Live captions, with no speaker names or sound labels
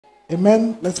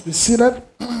Amen. Let's be seated.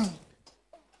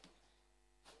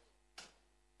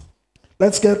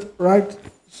 Let's get right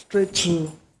straight to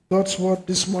God's word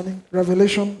this morning.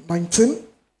 Revelation 19.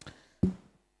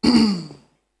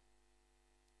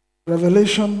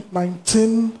 Revelation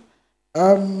 19.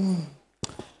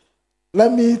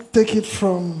 Let me take it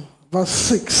from verse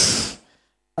 6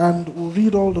 and we'll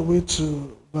read all the way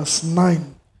to verse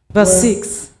 9. Verse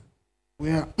 6.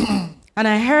 Where And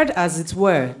I heard, as it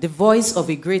were, the voice of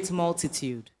a great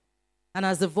multitude, and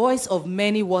as the voice of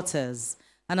many waters,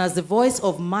 and as the voice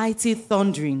of mighty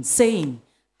thundering, saying,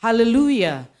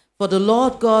 Hallelujah, for the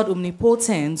Lord God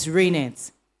omnipotent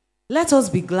reigneth. Let us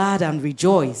be glad and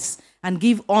rejoice, and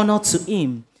give honor to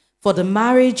him, for the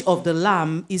marriage of the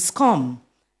Lamb is come,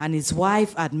 and his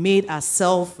wife had made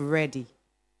herself ready.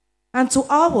 And to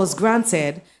her was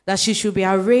granted that she should be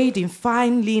arrayed in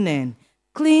fine linen,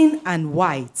 clean and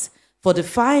white, for the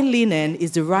fine linen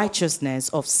is the righteousness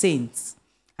of saints.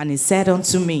 And he said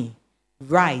unto me,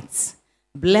 Write,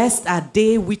 blessed are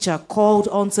they which are called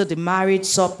unto the marriage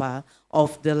supper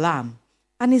of the Lamb.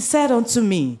 And he said unto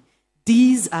me,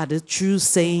 These are the true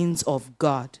sayings of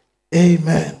God.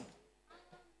 Amen.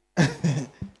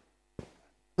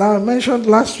 Now I mentioned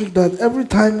last week that every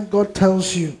time God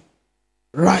tells you,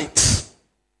 write,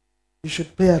 you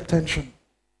should pay attention.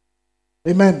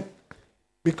 Amen.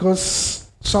 Because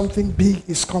something big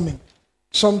is coming.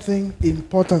 Something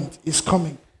important is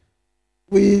coming.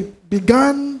 We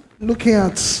began looking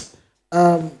at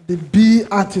the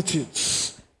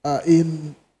Beatitudes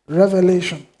in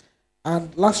Revelation.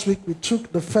 And last week we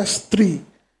took the first three.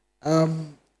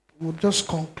 We'll just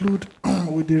conclude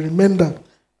with the remainder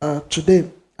today.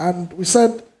 And we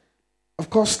said,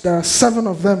 of course, there are 7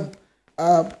 of them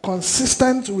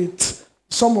consistent with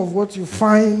some of what you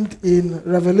find in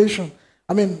Revelation.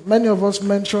 I mean, many of us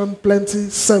mentioned plenty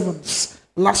 7s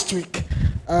last week.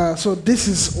 So this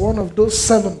is one of those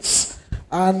 7s.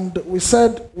 And we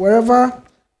said wherever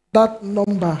that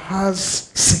number has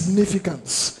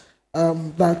significance,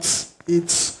 that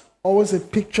it's always a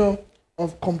picture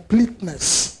of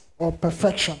completeness or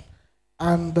perfection.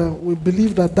 And we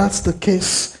believe that that's the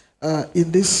case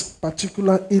in this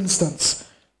particular instance.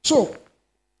 So,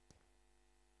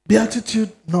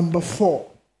 Beatitude number 4.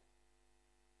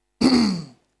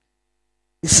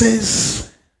 It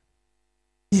says,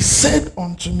 He said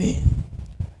unto me,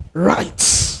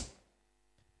 Write,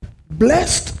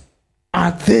 blessed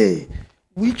are they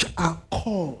which are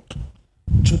called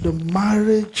to the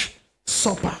marriage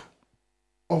supper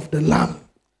of the Lamb.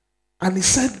 And he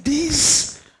said,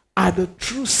 These are the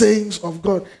true sayings of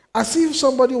God. As if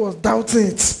somebody was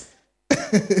doubting it.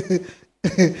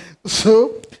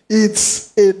 So,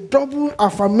 it's a double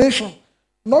affirmation.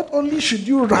 Not only should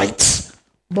you write,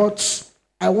 but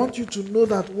I want you to know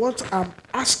that what I'm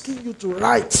asking you to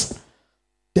write,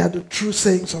 they are the true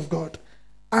sayings of God.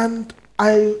 And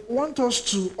I want us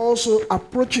to also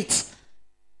approach it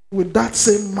with that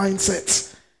same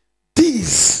mindset.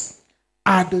 These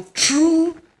are the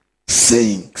true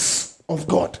sayings of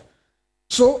God.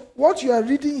 So what you are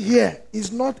reading here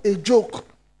is not a joke.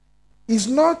 It's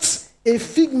not a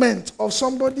figment of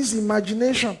somebody's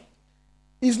imagination.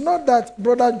 It's not that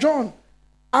Brother John,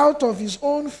 out of his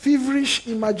own feverish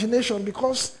imagination,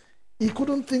 because he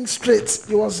couldn't think straight,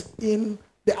 he was in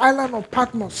the island of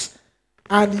Patmos,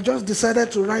 and he just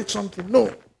decided to write something. No.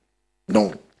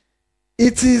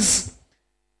 It is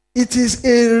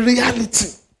a reality.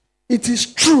 It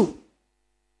is true.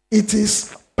 It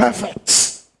is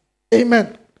perfect.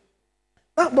 Amen.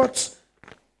 But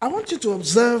I want you to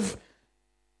observe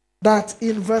that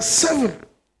in verse 7,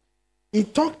 he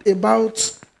talked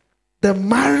about the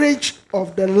marriage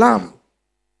of the Lamb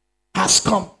has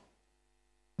come.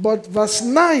 But verse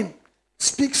 9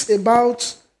 speaks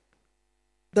about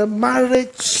the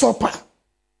marriage supper.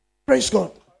 Praise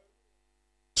God.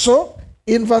 So,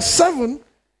 in verse 7,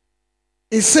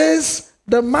 it says,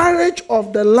 the marriage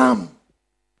of the Lamb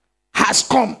has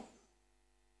come.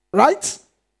 Right?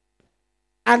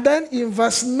 And then in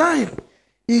verse 9,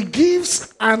 he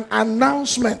gives an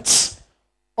announcement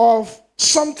of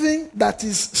something that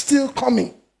is still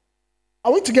coming.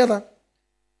 Are we together?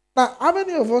 Now, how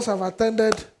many of us have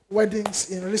attended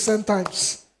weddings in recent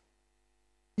times?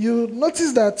 You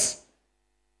notice that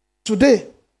today,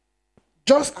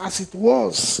 just as it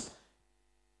was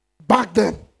back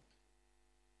then,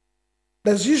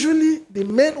 there's usually the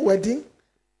main wedding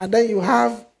and then you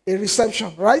have a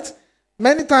reception, right?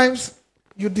 Many times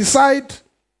you decide,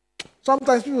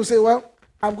 sometimes people say, well,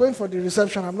 I'm going for the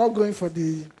reception, I'm not going for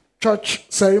the church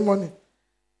ceremony.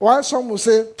 While some will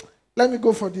say, let me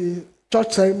go for the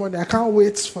church ceremony, I can't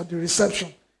wait for the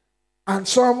reception. And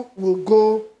some will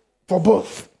go for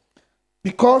both.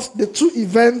 Because the two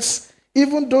events,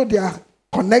 even though they are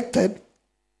connected,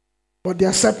 but they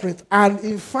are separate. And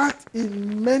in fact,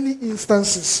 in many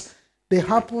instances, they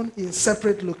happen in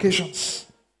separate locations.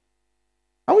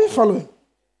 Are we following?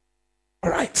 All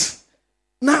right.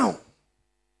 Now,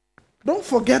 don't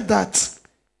forget that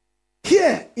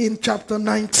here in chapter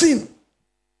 19,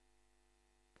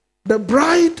 the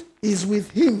bride is with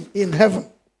him in heaven.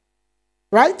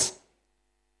 Right?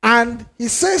 And he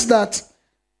says that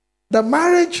the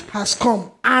marriage has come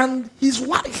and his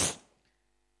wife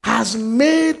has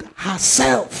made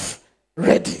herself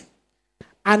ready.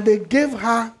 And they gave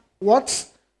her what?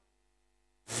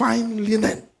 Fine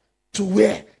linen to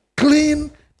wear. Clean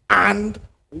and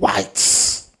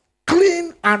white.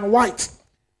 Clean and white.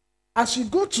 As you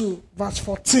go to verse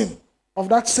 14 of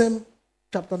that same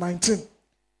chapter 19,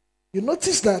 you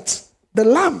notice that the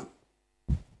Lamb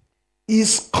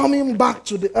is coming back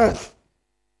to the earth.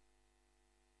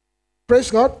 Praise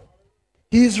God.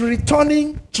 He is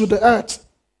returning to the earth.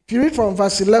 If you read from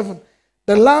verse 11,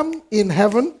 the Lamb in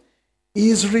heaven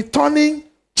is returning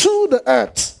to the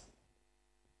earth.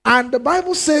 And the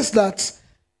Bible says that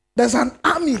there's an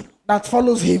army that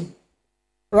follows him.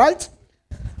 Right?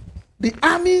 The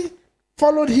army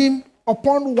followed him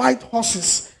upon white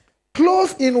horses,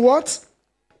 clothed in what?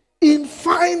 In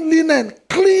fine linen,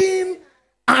 clean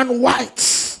and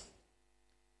white.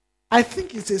 I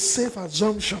think it's a safe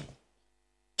assumption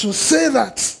to say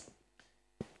that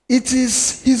it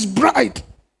is his bride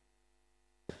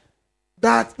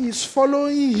that is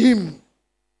following him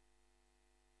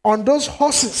on those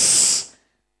horses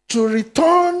to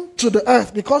return to the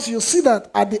earth. Because you see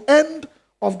that at the end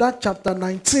of that chapter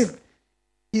 19,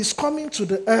 he's coming to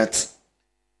the earth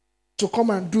to come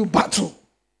and do battle.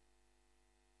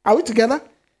 Are we together?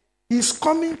 He's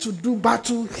coming to do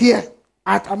battle here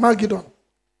at Armageddon.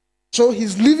 So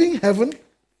he's leaving heaven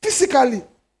physically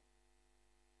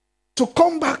to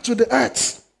come back to the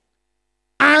earth.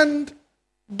 And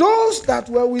those that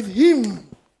were with him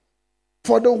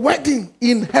for the wedding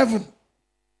in heaven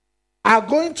are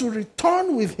going to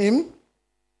return with him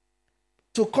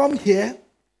to come here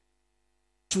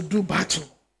to do battle,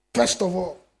 first of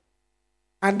all.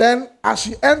 And then as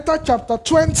you enter chapter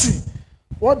 20,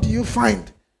 what do you find?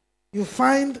 You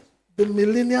find the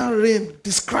millennial reign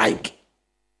described.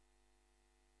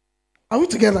 Are we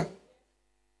together?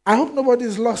 I hope nobody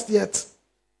is lost yet.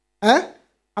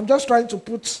 I'm just trying to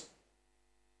put,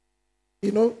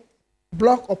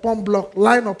 block upon block,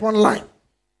 line upon line.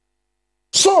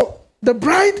 So, the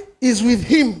bride is with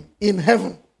him in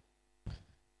heaven.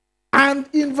 And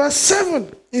in verse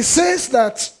 7, it says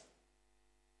that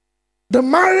the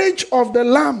marriage of the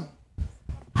Lamb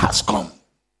has come.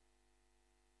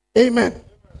 Amen.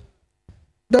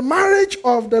 The marriage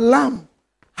of the Lamb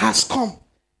has come.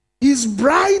 His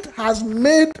bride has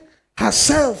made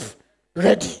herself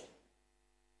ready.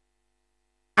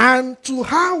 And to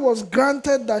her was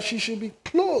granted that she should be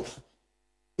clothed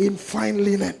in fine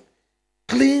linen,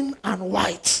 clean and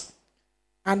white.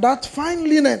 And that fine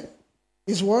linen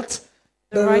is what?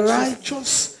 The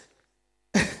righteous.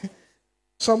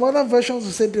 Some other versions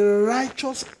will say the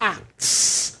righteous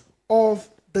acts of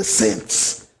the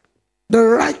saints. The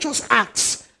righteous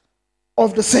acts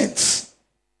of the saints.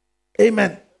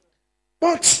 Amen.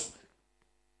 But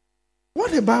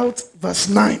what about verse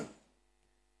 9?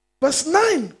 Verse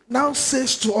 9 now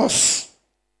says to us,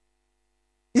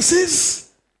 it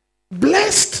says,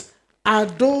 blessed are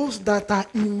those that are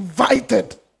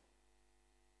invited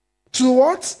to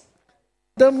what?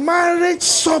 The marriage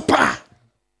supper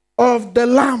of the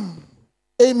Lamb.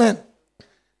 Amen.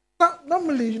 Now,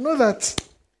 normally, you know that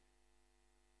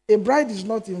a bride is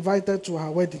not invited to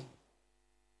her wedding.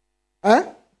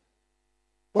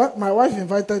 Well, my wife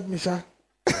invited me,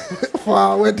 for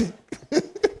our wedding.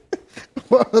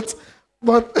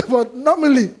 but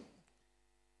normally,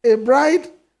 a bride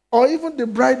or even the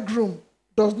bridegroom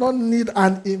does not need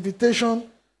an invitation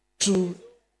to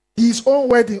his own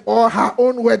wedding or her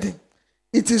own wedding.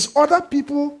 It is other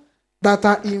people that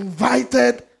are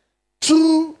invited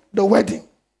to the wedding.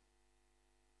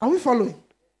 Are we following?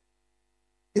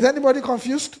 Is anybody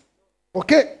confused?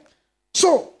 Okay.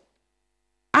 So,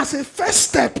 as a first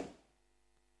step,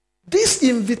 this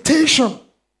invitation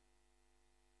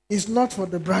is not for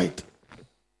the bride.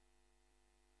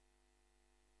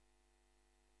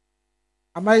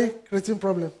 Am I creating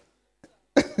problem?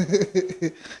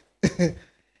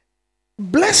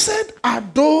 Blessed are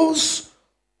those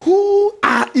who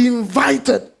are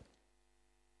invited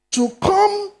to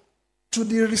come to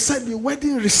the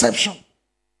wedding reception.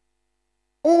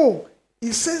 Oh,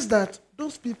 it says that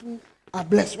those people are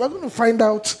blessed. We're going to find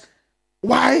out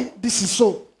why this is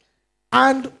so.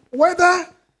 And whether,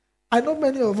 I know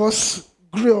many of us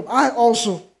grew up, I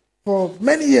also, for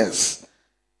many years,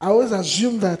 I always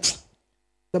assumed that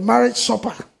the marriage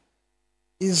supper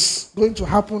is going to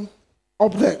happen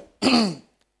up there.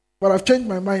 But I've changed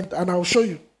my mind and I'll show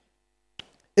you.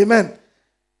 Amen.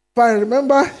 But I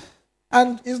remember,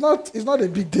 and it's not a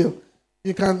big deal.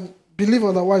 You can believe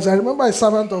otherwise. I remember a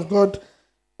servant of God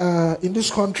in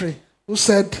this country who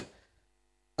said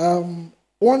 1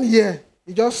 year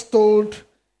he just told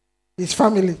his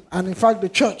family, and in fact the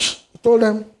church, he told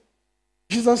them,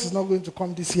 Jesus is not going to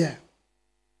come this year.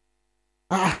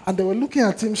 And they were looking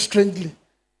at him strangely.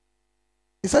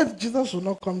 He said, Jesus will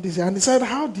not come this year. And he said,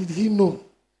 how did he know?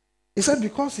 He said,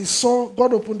 because he saw,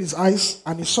 God opened his eyes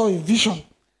and he saw a vision.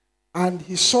 And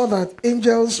he saw that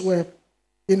angels were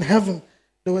in heaven.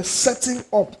 They were setting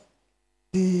up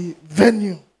the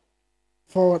venue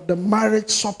for the marriage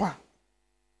supper.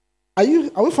 Are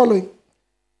we following?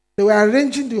 They were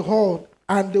arranging the hall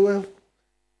and they were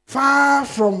far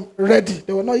from ready.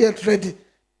 They were not yet ready.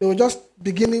 They were just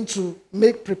beginning to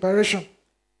make preparation.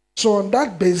 So on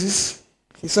that basis,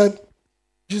 he said,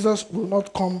 Jesus will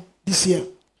not come this year.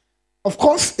 Of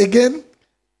course, again,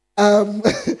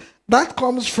 that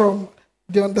comes from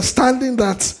the understanding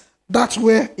that that's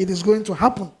where it is going to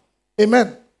happen.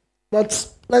 Amen. But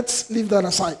let's leave that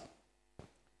aside.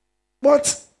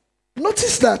 But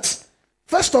notice that,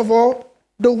 first of all,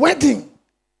 the wedding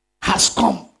has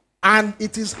come and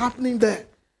it is happening there.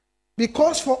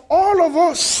 Because for all of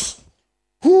us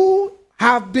who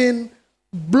have been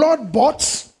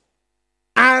blood-bought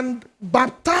and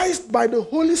baptized by the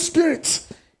Holy Spirit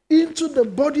into the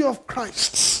body of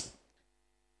Christ,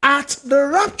 at the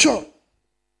rapture,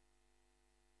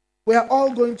 we are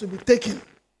all going to be taken.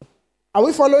 Are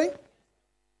we following?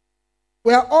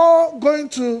 We are all going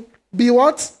to be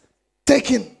what?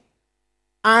 Taken.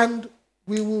 And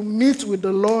we will meet with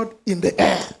the Lord in the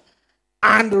air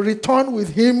and return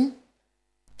with him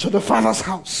to the Father's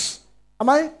house. Am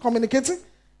I communicating?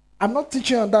 I'm not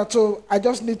teaching on that, so I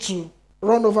just need to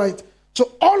run over it.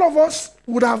 So all of us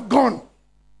would have gone.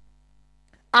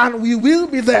 And we will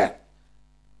be there.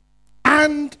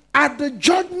 And at the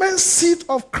judgment seat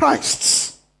of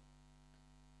Christ,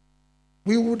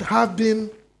 we would have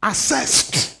been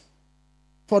assessed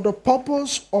for the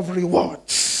purpose of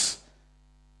rewards.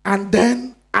 And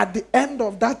then at the end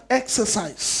of that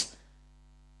exercise,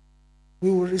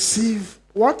 we will receive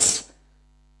what?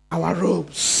 Our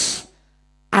robes.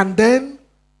 And then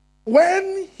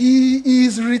when he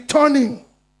is returning,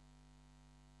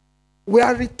 we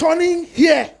are returning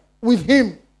here with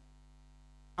him.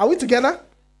 Are we together?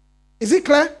 Is it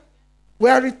clear? We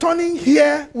are returning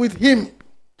here with him.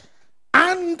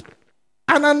 And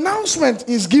an announcement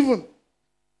is given.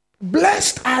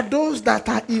 Blessed are those that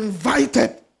are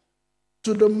invited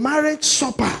to the marriage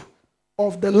supper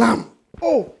of the Lamb.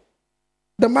 Oh,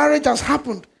 the marriage has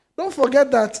happened. Don't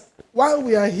forget that while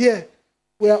we are here,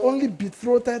 we are only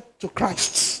betrothed to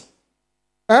Christ.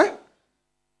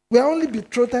 We are only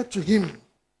betrothed to him.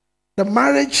 The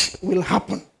marriage will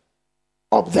happen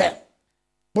up there.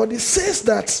 But it says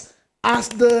that as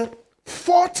the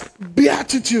fourth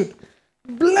beatitude,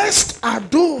 blessed are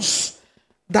those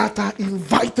that are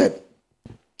invited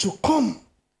to come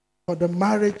for the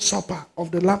marriage supper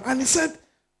of the Lamb. And he said,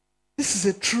 this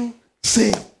is a true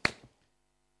saying.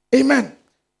 Amen.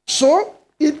 So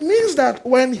it means that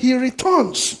when he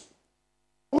returns,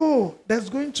 there's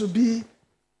going to be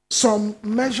some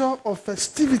measure of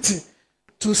festivity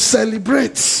to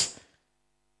celebrate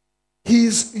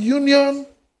his union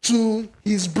to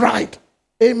his bride.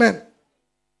 Amen.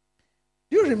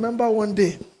 You remember one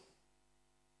day,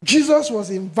 Jesus was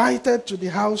invited to the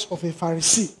house of a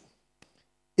Pharisee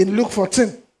in Luke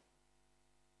 14.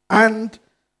 And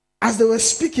as they were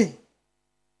speaking,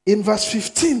 in verse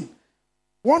 15,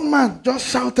 one man just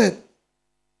shouted,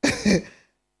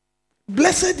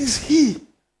 blessed is he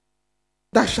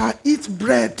that shall eat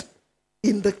bread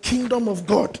in the kingdom of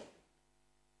God.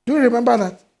 Do you remember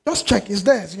that? Just check, it's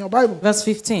there, it's in your Bible. Verse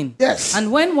 15. Yes.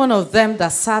 And when one of them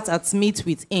that sat at meat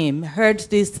with him heard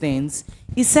these things,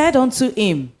 he said unto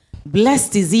him,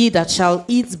 blessed is he that shall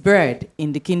eat bread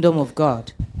in the kingdom of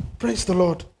God. Praise the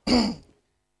Lord.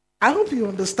 I hope you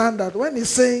understand that when he's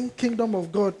saying kingdom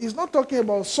of God, he's not talking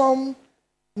about some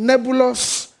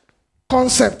nebulous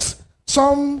concept,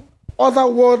 some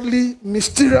otherworldly,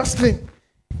 mysterious thing.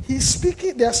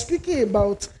 They are speaking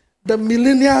about the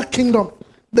millennial kingdom,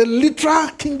 the literal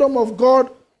kingdom of God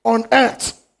on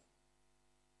earth.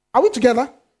 Are we together?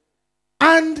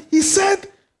 And he said,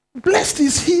 blessed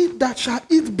is he that shall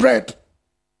eat bread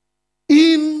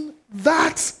in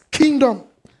that kingdom.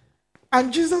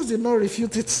 And Jesus did not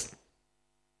refute it.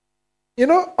 You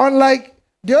know, unlike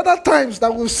the other times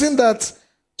that we've seen that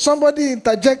somebody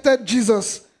interjected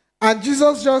Jesus and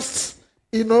Jesus just,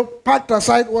 packed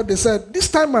aside what they said. This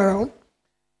time around,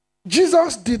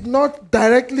 Jesus did not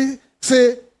directly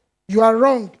say, you are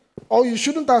wrong, or you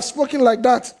shouldn't have spoken like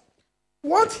that.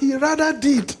 What he rather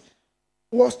did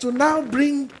was to now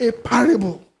bring a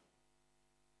parable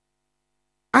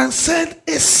and said,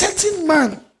 a certain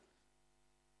man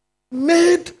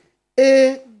made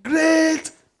a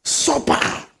great supper.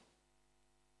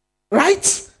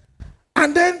 Right?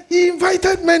 And then he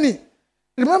invited many.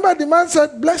 Remember, the man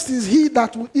said, blessed is he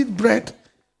that will eat bread.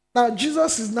 Now,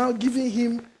 Jesus is now giving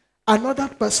him another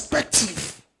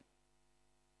perspective.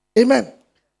 Amen.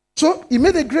 So, he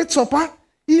made a great supper.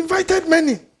 He invited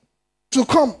many to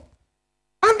come.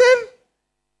 And then,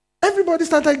 everybody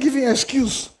started giving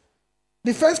excuse.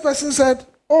 The first person said,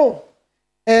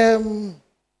 I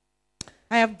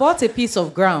have bought a piece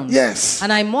of ground. Yes.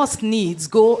 And I must needs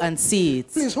go and see it.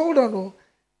 Please, hold on.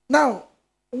 Now,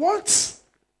 what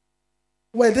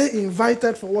were they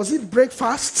invited for? Was it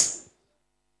breakfast?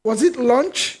 Was it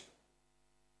lunch?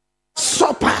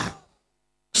 Supper.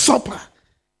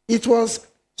 It was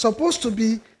supposed to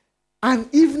be an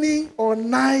evening or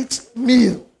night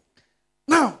meal.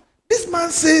 Now, this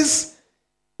man says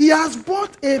he has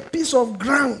bought a piece of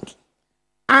ground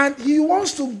and he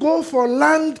wants to go for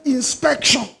land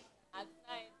inspection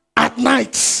at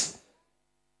night.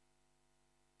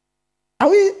 Are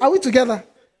we together?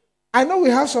 I know we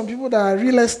have some people that are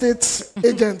real estate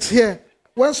agents here.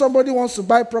 When somebody wants to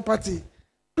buy property,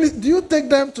 please, do you take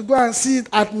them to go and see it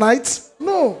at night?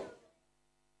 No.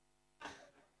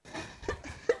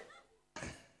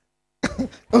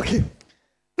 Okay.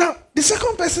 Now, the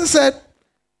second person said,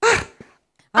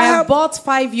 I have bought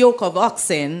 5 yoke of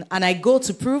oxen, and I go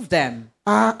to prove them.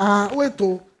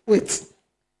 Wait.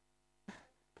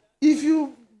 If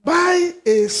you buy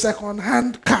a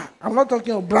second-hand car, I'm not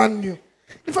talking of brand new.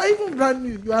 If I even brand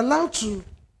new, you're allowed to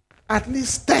at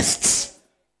least test,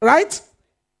 right?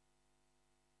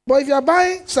 But if you're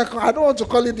buying second, I don't want to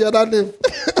call it the other name.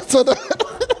 So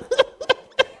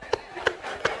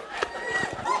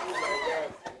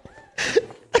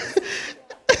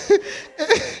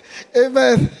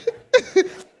Amen.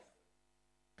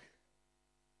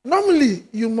 Normally,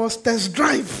 you must test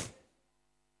drive.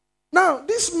 Now,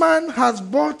 this man has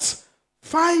bought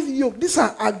 5 yoke. These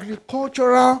are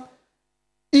agricultural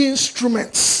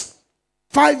instruments.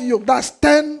 5 yoke, that's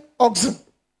 10 oxen.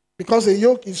 Because a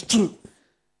yoke is 2.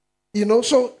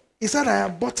 So he said, I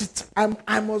have bought it.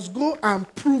 I must go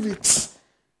and prove it.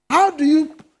 How do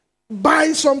you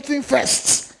buy something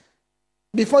first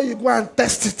before you go and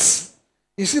test it?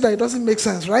 You see that it doesn't make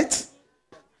sense, right?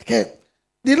 Okay.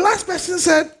 The last person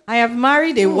said, I have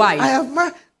married a wife.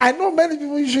 I know many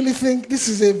people usually think this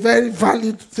is a very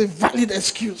valid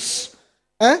excuse.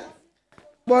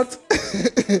 But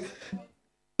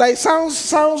that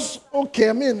sounds okay.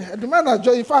 I mean, the man has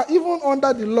joined. In fact, even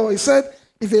under the law, he said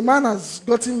if a man has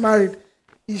gotten married,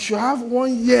 he should have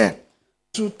 1 year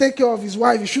to take care of his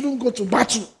wife. He shouldn't go to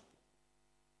battle.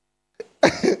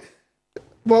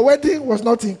 But wedding was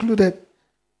not included.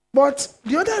 But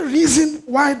the other reason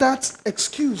why that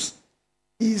excuse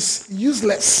is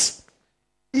useless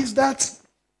is that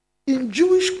in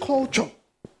Jewish culture,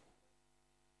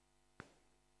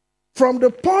 from the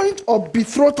point of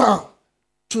betrothal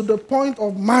to the point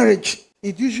of marriage,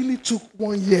 it usually took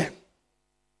 1 year.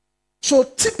 So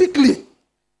typically,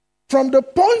 from the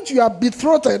point you are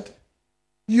betrothed,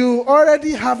 you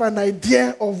already have an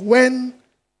idea of when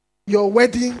your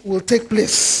wedding will take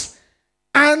place.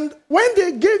 And when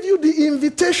they gave you the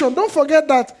invitation, don't forget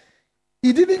that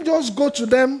he didn't just go to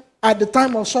them at the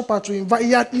time of supper to invite.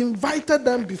 He had invited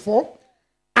them before,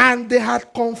 and they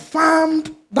had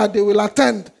confirmed that they will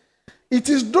attend. It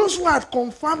is those who had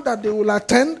confirmed that they will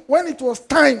attend. When it was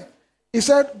time, he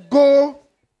said, go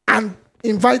and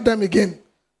invite them again.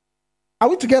 Are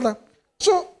we together?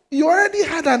 So you already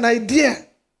had an idea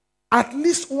at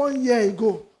least 1 year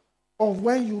ago of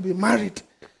when you'll be married.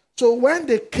 So when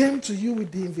they came to you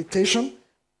with the invitation,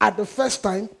 at the first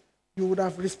time, you would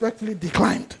have respectfully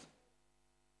declined.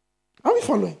 Are we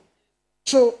following?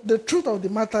 So the truth of the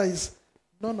matter is,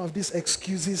 none of these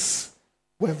excuses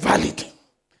were valid.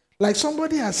 Like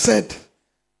somebody has said,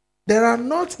 there are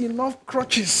not enough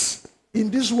crutches in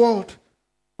this world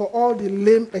for all the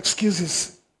lame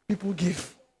excuses people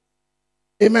give.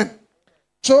 Amen.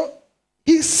 So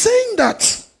he's saying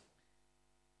that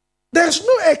there's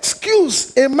no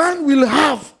excuse a man will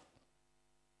have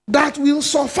that will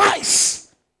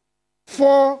suffice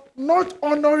for not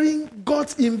honoring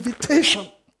God's invitation.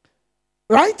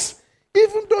 Right?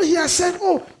 Even though he has said,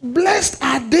 oh, blessed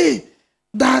are they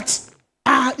that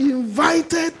are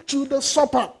invited to the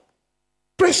supper.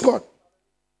 Praise God.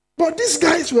 But these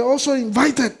guys were also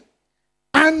invited.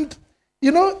 And,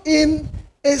 in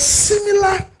a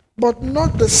similar but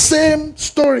not the same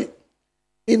story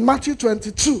in Matthew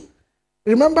 22,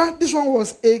 remember, this one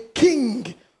was a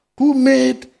king who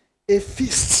made a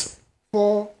feast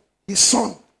for his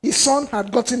son. His son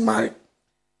had gotten married.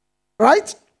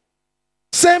 Right?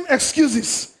 Same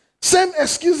excuses. Same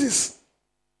excuses.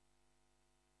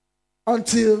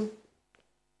 Until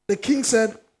the king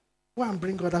said, go and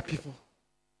bring other people.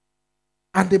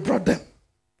 And they brought them.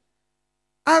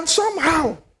 And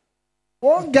somehow,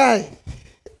 one guy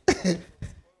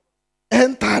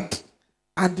entered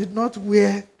and did not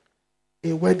wear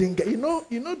a wedding gown.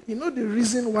 You know the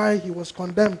reason why he was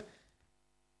condemned?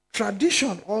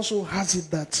 Tradition also has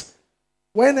it that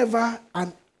whenever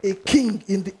a king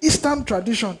in the Eastern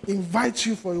tradition invites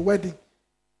you for a wedding,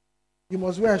 you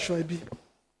must wear a shoebi.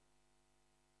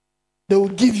 They will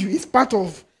give you. It's part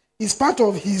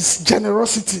of his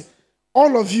generosity.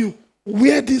 All of you,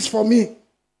 wear this for me.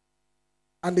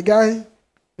 And the guy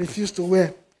refused to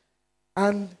wear.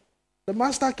 And the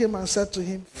master came and said to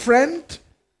him, friend,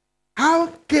 how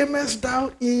camest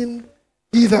thou in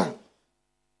hither?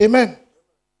 Amen.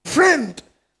 Friend,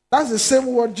 that's the same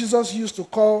word Jesus used to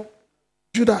call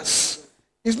Judas.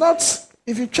 It's not,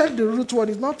 if you check the root word,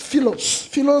 it's not philos.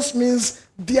 Philos means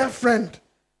dear friend.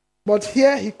 But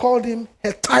here he called him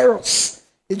heteros.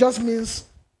 It just means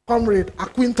comrade,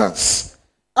 acquaintance.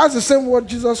 That's the same word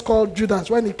Jesus called Judas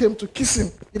when he came to kiss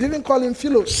him. He didn't call him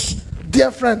philos,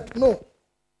 dear friend. No.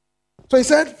 So he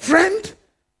said, friend,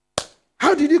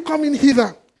 how did you come in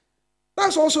hither?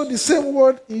 That's also the same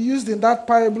word he used in that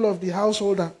parable of the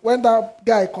householder. When that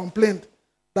guy complained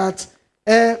that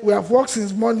we have worked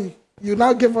since morning, you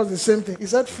now gave us the same thing. He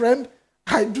said, friend,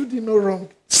 I do thee no wrong.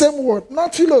 Same word,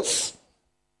 not philos.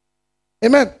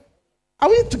 Amen. Are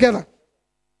we together?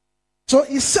 So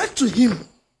he said to him,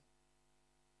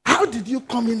 how did you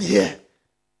come in here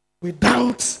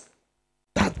without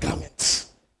that garment?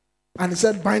 And he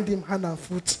said, bind him hand and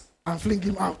foot and fling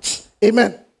him out.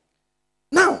 Amen.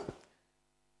 Now,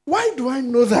 why do I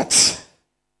know that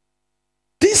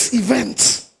this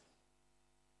event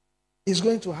is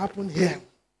going to happen here?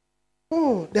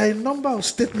 Oh, there are a number of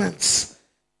statements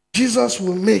Jesus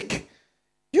will make.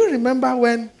 You remember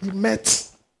when he met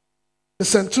the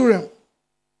centurion?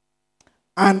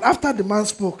 And after the man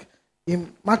spoke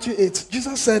in Matthew 8,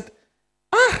 Jesus said,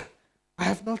 I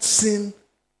have not seen.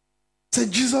 So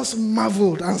Jesus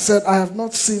marveled and said, I have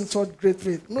not seen such great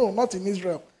faith. No, not in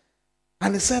Israel.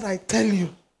 And he said, I tell you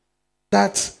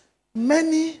that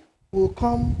many will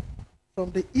come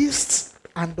from the east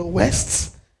and the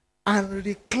west and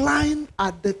recline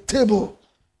at the table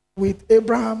with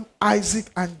Abraham, Isaac,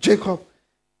 and Jacob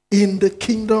in the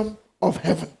kingdom of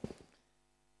heaven.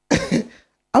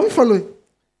 Are we following?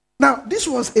 Now, this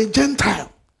was a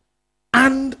Gentile.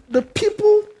 And the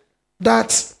people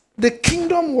that the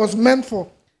kingdom was meant for,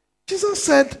 Jesus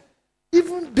said,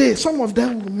 even they, some of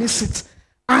them will miss it.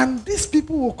 And these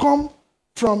people will come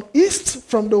from east,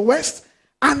 from the west,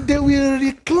 and they will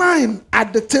recline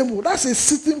at the table. That's a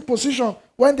sitting position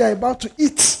when they are about to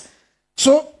eat.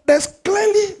 So there's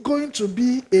clearly going to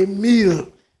be a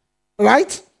meal,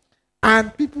 right?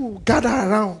 And people will gather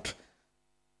around.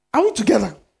 Are we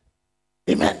together?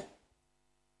 Amen.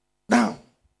 Now,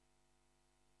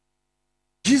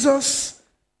 Jesus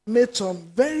made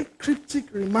some very cryptic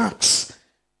remarks,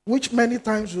 which many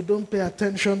times we don't pay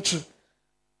attention to,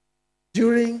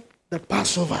 during the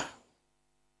Passover.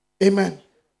 Amen.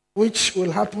 Which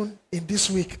will happen in this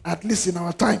week, at least in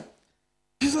our time.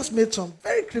 Jesus made some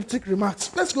very cryptic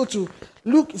remarks. Let's go to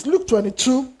Luke. It's Luke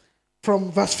 22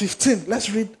 from verse 15. Let's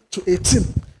read to 18.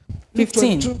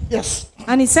 15. Yes.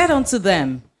 And he said unto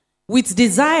them, with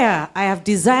desire I have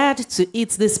desired to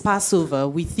eat this Passover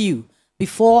with you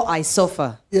before I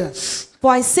suffer. Yes.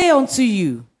 For I say unto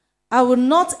you, I will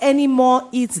not any more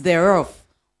eat thereof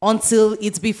until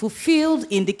it be fulfilled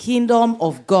in the kingdom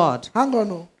of God. Hang on.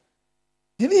 No.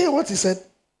 Did you hear what he said?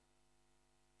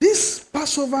 This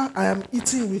Passover I am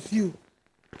eating with you,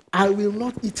 I will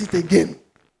not eat it again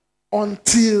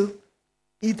until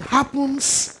it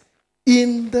happens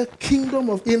in the kingdom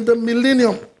of, in the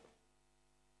millennium.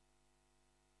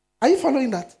 Are you following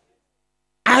that?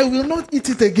 I will not eat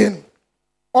it again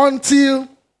until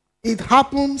it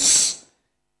happens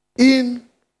in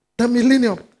the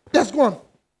millennium. Yes, go on.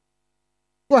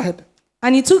 Go ahead.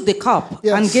 And he took the cup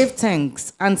and gave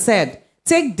thanks and said,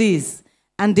 take this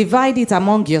and divide it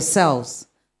among yourselves.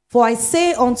 For I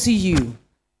say unto you,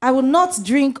 I will not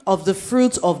drink of the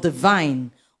fruit of the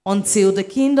vine until the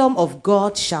kingdom of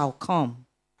God shall come.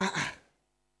 Are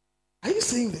you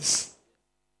saying this?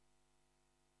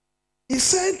 He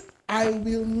said, I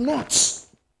will not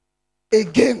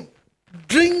again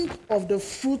drink of the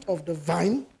fruit of the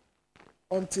vine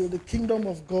until the kingdom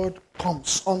of God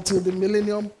comes, until the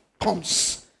millennium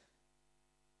comes.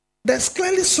 There's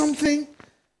clearly something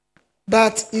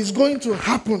that is going to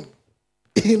happen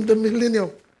in the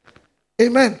millennium.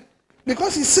 Amen.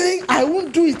 Because he's saying, I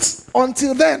won't do it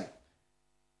until then.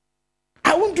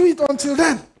 I won't do it until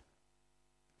then.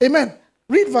 Amen.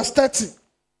 Read verse 30.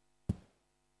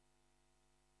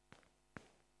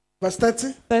 Verse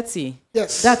 30? 30.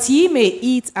 Yes. That ye may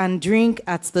eat and drink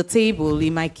at the table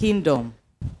in my kingdom.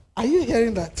 Are you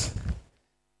hearing that?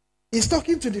 He's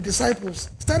talking to the disciples.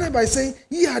 Started by saying,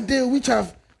 ye are they which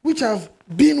have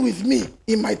been with me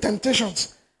in my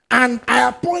temptations. And I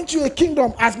appoint you a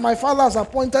kingdom as my Father has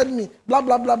appointed me. Blah,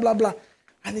 blah, blah, blah, blah.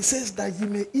 And he says that you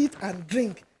may eat and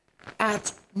drink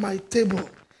at my table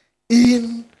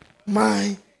in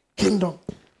my kingdom.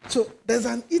 So there's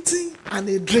an eating and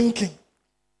a drinking.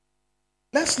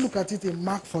 Let's look at it in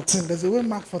Mark 14. There's a way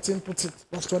Mark 14 puts it.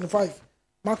 Verse 25.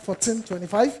 Mark 14,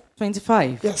 25.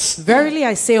 25. Yes. Verily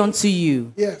I say unto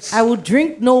you, yes, I will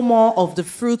drink no more of the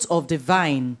fruit of the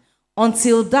vine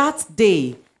until that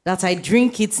day that I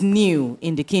drink it new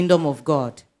in the kingdom of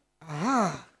God.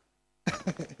 Ah.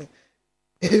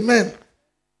 Amen.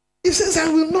 He says,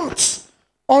 I will not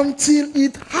until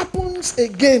it happens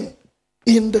again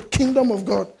in the kingdom of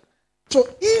God. So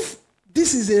if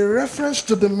this is a reference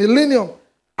to the millennium,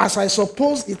 as I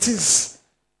suppose it is,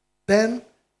 then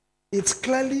it's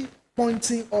clearly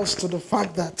pointing us to the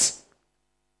fact that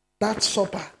that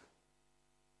supper,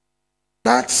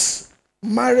 that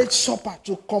marriage supper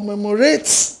to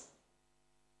commemorate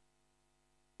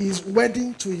his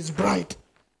wedding to his bride,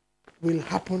 will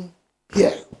happen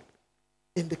here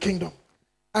in the kingdom.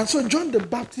 And so John the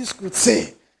Baptist could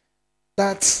say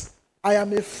that I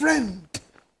am a friend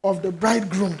of the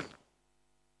bridegroom.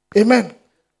 Amen.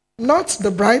 Not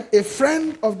the bride, a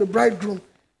friend of the bridegroom.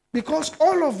 Because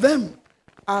all of them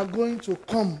are going to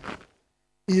come,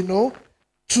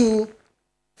 to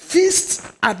feast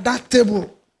at that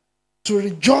table, to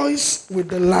rejoice with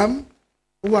the Lamb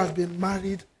who has been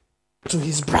married to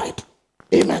his bride.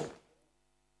 Amen.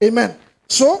 Amen.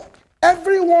 So,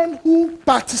 everyone who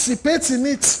participates in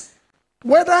it,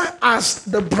 whether as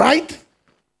the bride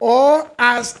or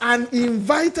as an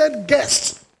invited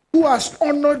guest who has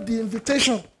honored the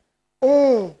invitation,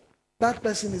 oh, that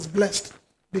person is blessed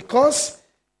because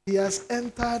he has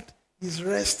entered his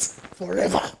rest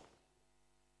forever.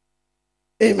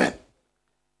 Amen.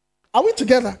 Are we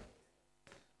together?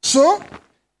 So,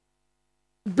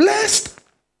 blessed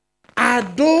are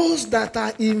those that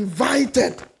are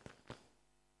invited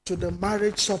to the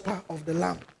marriage supper of the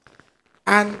Lamb.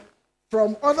 And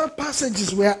from other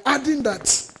passages, we are adding that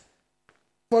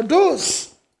for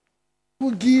those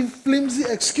who give flimsy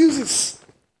excuses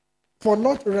for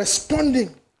not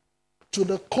responding to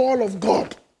the call of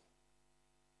God,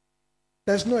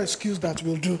 there's no excuse that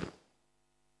will do.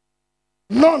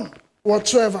 None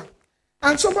whatsoever.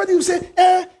 And somebody will say,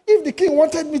 if the king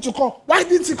wanted me to come, why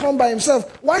didn't he come by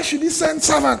himself? Why should he send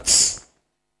servants?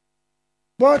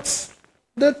 But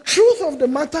the truth of the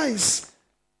matter is,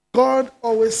 God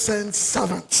always sends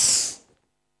servants.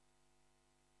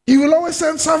 He will always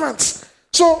send servants.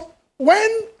 So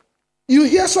when you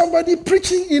hear somebody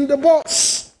preaching in the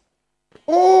bus,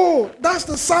 oh, that's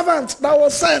the servant that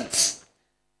was sent.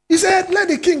 He said, let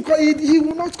the king come. He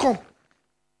will not come.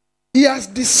 He has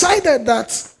decided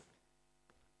that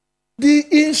the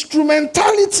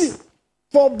instrumentality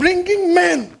for bringing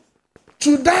men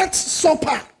to that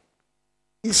supper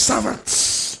is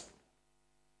servants.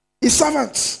 Is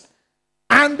servants.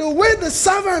 And the way the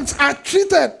servants are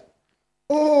treated,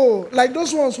 oh, like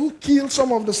those ones who killed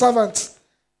some of the servants.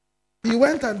 He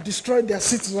went and destroyed their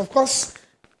cities. Of course,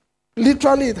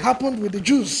 literally it happened with the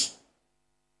Jews.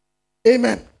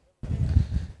 Amen.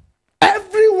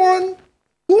 Everyone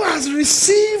who has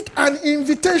received an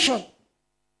invitation.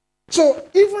 So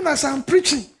even as I'm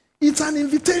preaching, it's an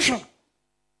invitation.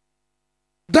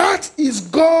 That is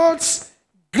God's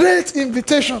great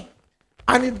invitation.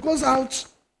 And it goes out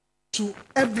to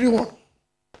everyone.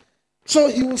 So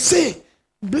he will say,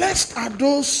 blessed are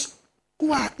those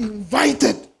who are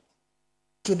invited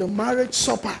to the marriage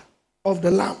supper of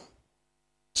the Lamb.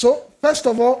 So, first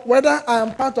of all, whether I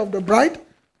am part of the bride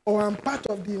or I'm part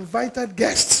of the invited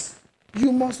guests,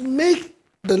 you must make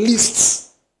the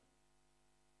lists.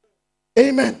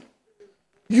 Amen.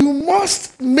 You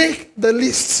must make the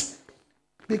list.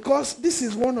 because this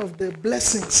is one of the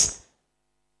blessings.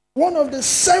 One of the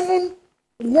 7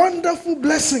 wonderful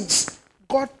blessings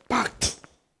God packed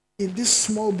in this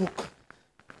small book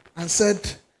and said,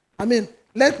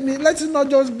 let it not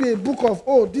just be a book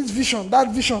of, this vision,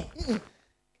 that vision.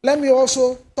 Let me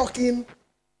also tuck in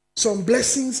some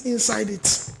blessings inside it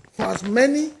for as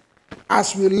many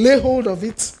as will lay hold of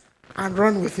it and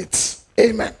run with it.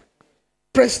 Amen.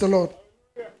 Praise the Lord.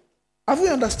 Have we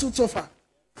understood so far?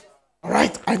 All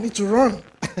right, I need to run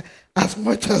as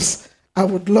much as I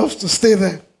would love to stay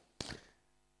there.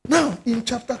 Now, in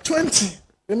chapter 20,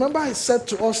 remember I said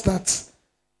to us that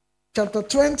chapter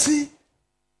 20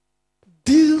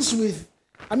 deals with,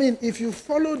 if you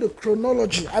follow the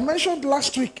chronology, I mentioned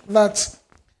last week that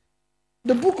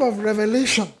the book of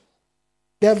Revelation,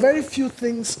 there are very few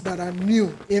things that are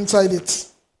new inside it.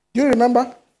 Do you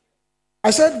remember? I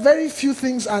said very few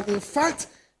things, and in fact,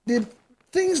 the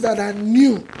things that are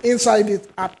new inside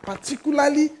it are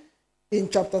particularly in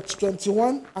chapters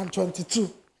 21 and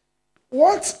 22.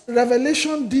 What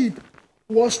Revelation did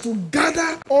was to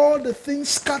gather all the things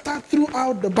scattered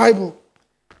throughout the Bible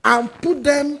and put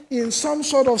them in some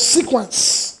sort of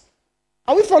sequence.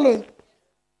 Are we following?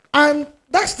 And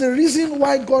that's the reason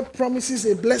why God promises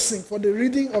a blessing for the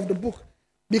reading of the book.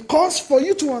 Because for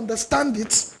you to understand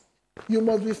it, you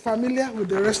must be familiar with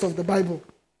the rest of the Bible.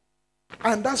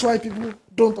 And that's why people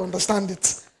don't understand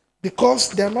it.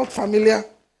 Because they're not familiar.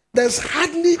 There's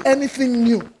hardly anything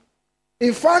new.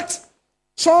 In fact,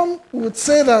 some would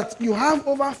say that you have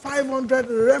over 500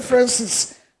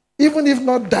 references, even if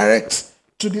not direct,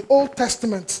 to the Old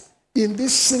Testament in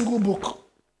this single book.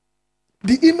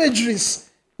 The imageries,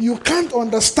 you can't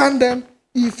understand them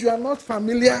if you are not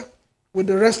familiar with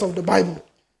the rest of the Bible.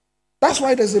 That's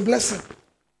why there's a blessing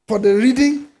for the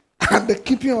reading and the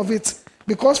keeping of it.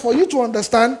 Because for you to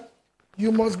understand,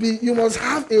 you must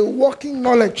have a working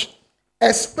knowledge,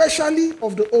 especially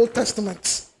of the Old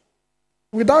Testament.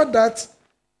 Without that,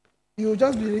 you will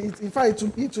just be, in fact,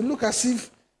 it will look as if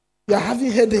you are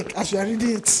having headache as you are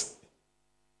reading it.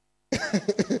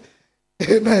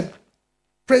 Amen.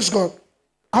 Praise God.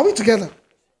 Are we together?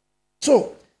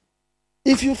 So,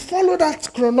 if you follow that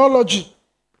chronology,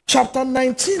 chapter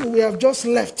 19 we have just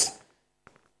left.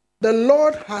 The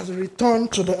Lord has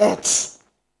returned to the earth.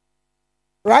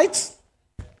 Right?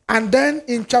 And then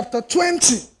in chapter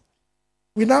 20,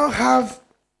 we now have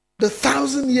the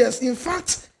 1,000 years. In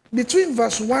fact, between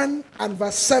verse 1 and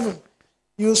verse 7,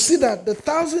 you'll see that the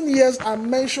 1,000 years are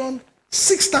mentioned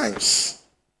 6 times.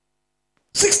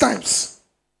 6 times.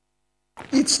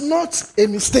 It's not a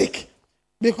mistake.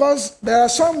 Because there are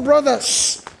some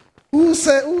brothers who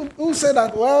say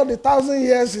that, well, the 1,000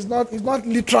 years is not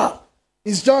literal.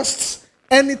 It's just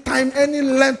any time, any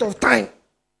length of time.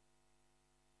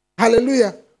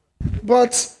 Hallelujah.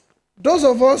 But those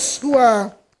of us who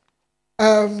are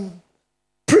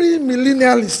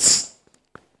pre-millennialists,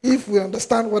 if we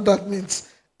understand what that means,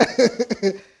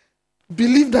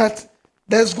 believe that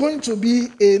there's going to be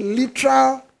a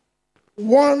literal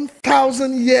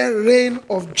 1,000-year reign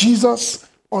of Jesus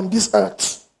on this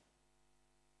earth.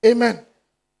 Amen.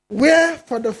 Where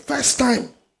for the first time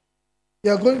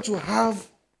you are going to have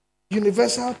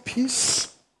universal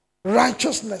peace,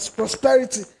 righteousness,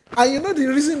 prosperity. And you know the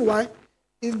reason why?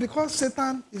 Is because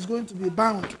Satan is going to be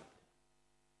bound.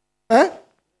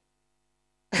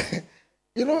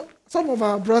 You know, some of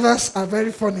our brothers are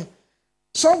very funny.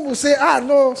 Some will say,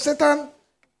 no, Satan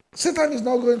is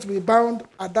not going to be bound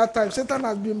at that time. Satan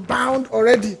has been bound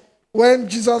already when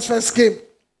Jesus first came.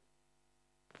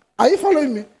 Are you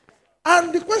following me?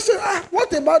 And the question,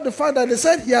 what about the fact that they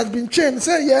said he has been chained?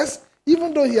 Say yes,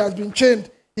 even though he has been chained,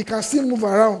 he can still move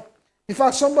around. In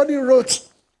fact, somebody wrote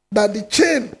that the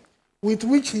chain with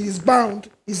which he is bound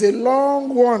is a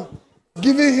long one,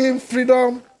 giving him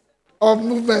freedom of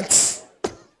movement.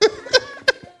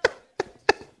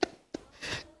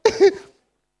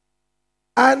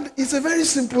 And it's a very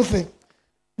simple thing.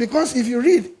 Because if you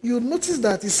read, you'll notice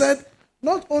that he said,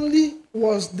 not only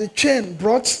was the chain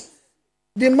brought,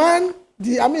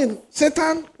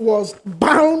 Satan was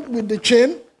bound with the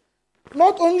chain.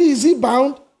 Not only is he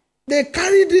bound, they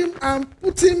carried him and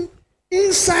put him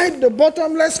inside the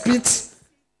bottomless pit,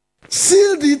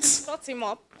 sealed it,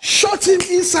 shut him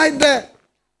inside there.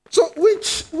 So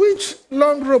which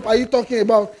long rope are you talking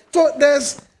about? So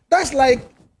that's like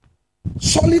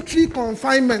solitary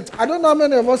confinement. I don't know how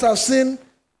many of us have seen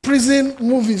prison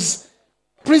movies.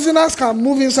 Prisoners can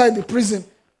move inside the prison.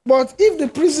 But if the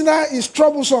prisoner is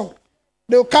troublesome,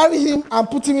 they'll carry him and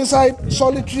put him inside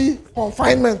solitary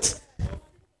confinement.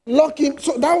 Lock him.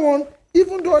 So that one,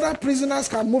 even though other prisoners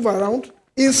can move around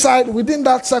inside within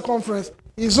that circumference,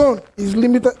 his own is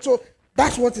limited. So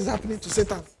that's what is happening to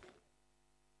Satan.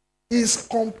 Is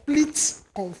complete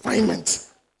confinement,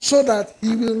 so that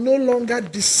he will no longer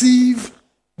deceive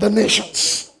the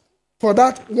nations for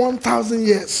that 1,000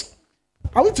 years.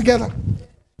 Are we together?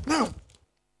 Now,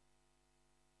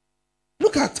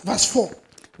 look at verse 4.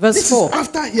 Verse 4. Is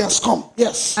after he has come.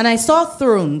 Yes. And I saw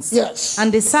thrones. Yes.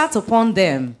 And they sat upon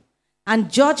them,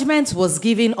 and judgment was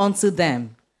given unto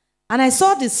them. And I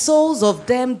saw the souls of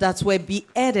them that were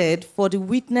beheaded for the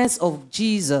witness of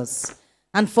Jesus,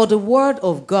 and for the word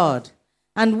of God,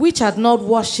 and which had not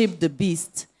worshipped the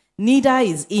beast, neither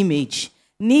his image,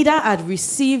 neither had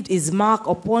received his mark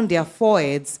upon their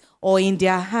foreheads or in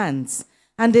their hands.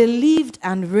 And they lived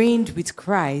and reigned with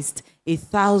Christ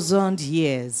 1,000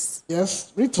 years.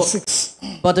 Yes, read to 6.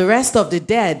 But the rest of the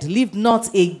dead lived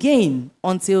not again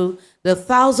until the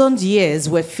 1,000 years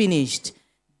were finished.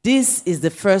 This is the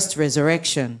first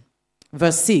resurrection.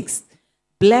 Verse 6.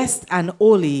 Blessed and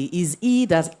holy is he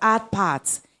that had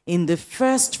part in the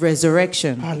first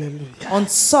resurrection. Hallelujah. On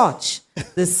such,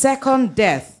 the second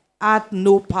death had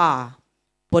no power,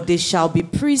 but they shall be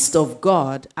priests of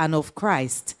God and of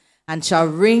Christ, and shall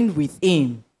reign with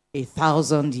him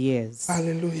 1,000 years.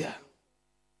 Hallelujah.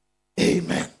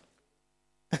 Amen.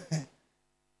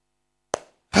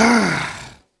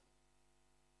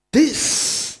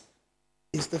 This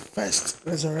is the first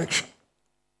resurrection.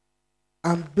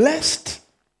 And blessed,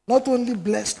 not only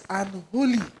blessed and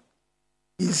holy,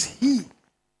 is he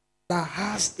that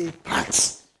has a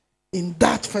part in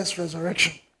that first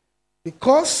resurrection.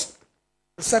 Because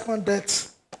the second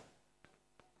death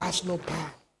has no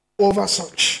power over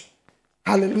such.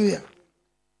 Hallelujah.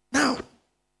 Now,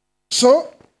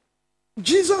 so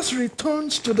Jesus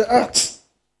returns to the earth,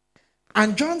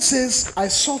 and John says, I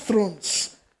saw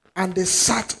thrones, and they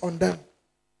sat on them.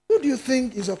 Who do you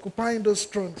think is occupying those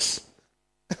thrones?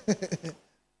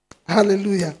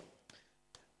 Hallelujah.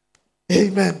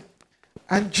 Amen.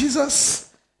 And Jesus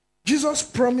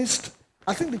promised,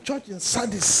 I think the church in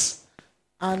Sardis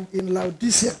and in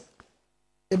Laodicea,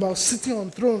 about sitting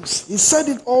on thrones. He said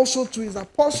it also to his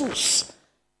apostles,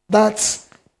 that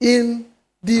in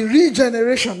the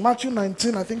regeneration, Matthew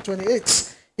 19, I think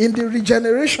 28, in the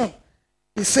regeneration,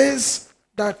 he says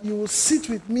that you will sit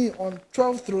with me on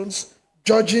 12 thrones,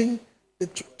 judging the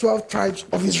 12 tribes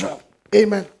of Israel.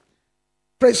 Amen.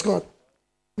 Praise God.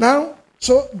 Now,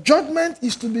 so judgment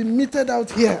is to be meted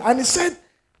out here. And he said,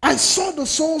 I saw the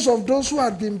souls of those who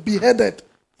had been beheaded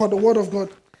for the word of God.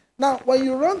 Now, when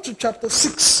you run to chapter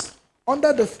 6, when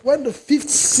the fifth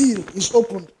seal is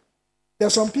opened, there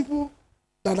are some people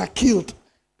that are killed.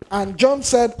 And John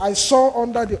said, I saw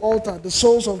under the altar the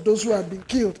souls of those who had been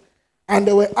killed. And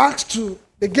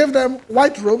they gave them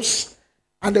white robes,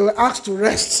 and they were asked to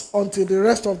rest until the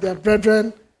rest of their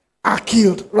brethren are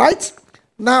killed. Right?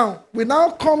 Now, we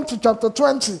now come to chapter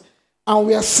 20, and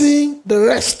we are seeing the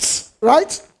rest.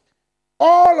 Right?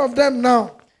 All of them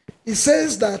now. It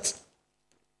says that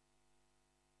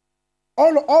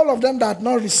all of them that had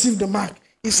not received the mark,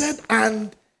 he said,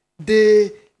 and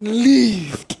they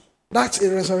lived. That's a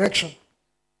resurrection.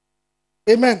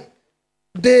 Amen.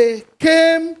 They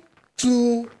came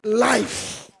to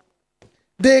life.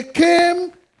 They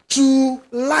came to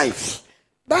life.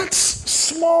 That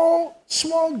small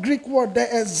Greek word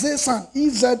there, Zesan,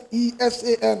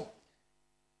 E-Z-E-S-A-N,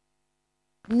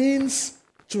 means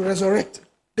to resurrect.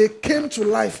 They came to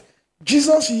life.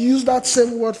 Jesus used that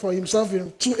same word for himself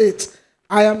in 2:8.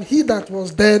 I am he that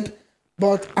was dead,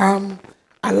 but am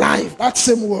alive. That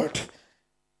same word.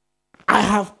 I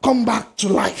have come back to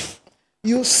life.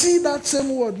 You see that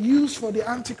same word used for the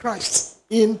Antichrist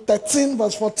in 13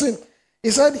 verse 14.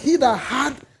 He said, he that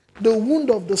had the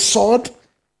wound of the sword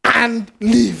and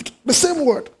lived. The same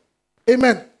word.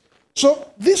 Amen.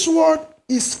 So this word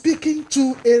is speaking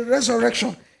to a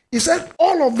resurrection. He said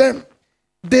all of them,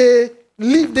 they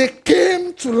lived, they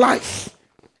came to life.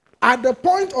 At the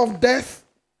point of death,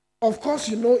 of course,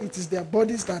 you know it is their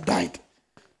bodies that died.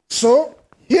 So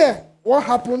here, what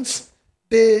happens?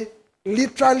 They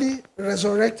literally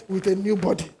resurrect with a new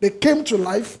body. They came to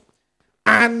life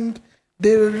and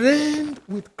they reigned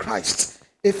with Christ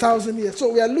 1,000 years.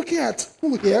 So we are looking at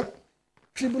who here?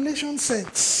 Tribulation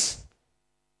saints.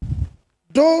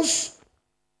 Those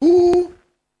who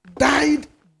died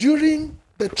during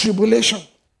the tribulation,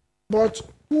 but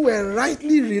who were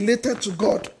rightly related to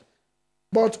God,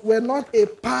 but were not a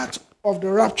part of the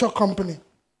rapture company.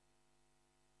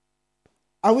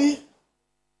 Are we?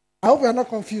 I hope we are not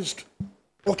confused.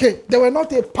 Okay, they were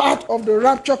not a part of the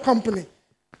rapture company,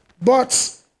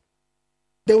 but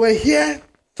they were here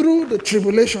through the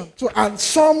tribulation. So, and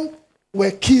some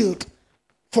were killed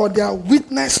for their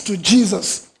witness to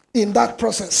Jesus in that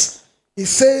process. He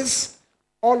says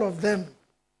all of them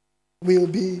will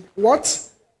be what?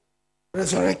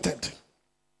 Resurrected.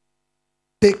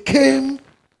 They came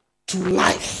to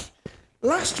life.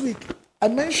 Last week, I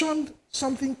mentioned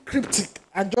something cryptic.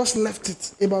 I just left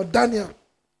it about Daniel.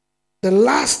 The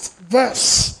last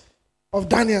verse of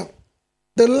Daniel.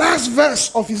 The last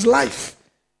verse of his life.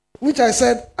 Which I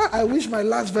said, I wish my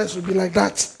last verse would be like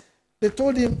that. They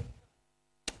told him,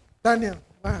 Daniel,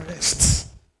 go and rest.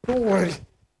 Don't worry.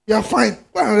 You are fine.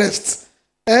 Go and rest.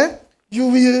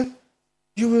 You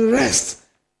will rest.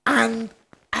 And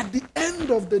at the end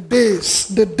of the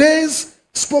days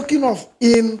spoken of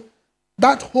in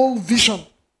that whole vision,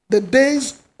 the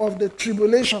days of the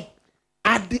tribulation,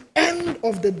 at the end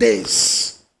of the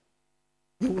days,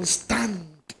 you will stand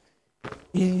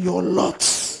in your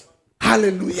lots.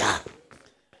 Hallelujah.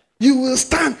 You will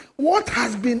stand. What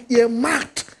has been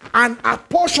earmarked and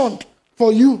apportioned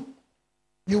for you,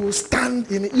 you will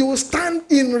stand in it. You will stand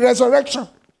in resurrection.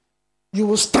 You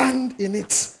will stand in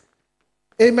it.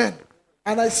 Amen.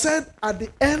 And I said at the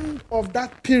end of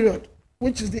that period,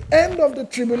 which is the end of the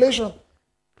tribulation,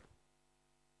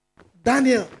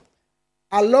 Daniel,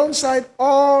 alongside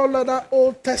all other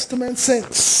Old Testament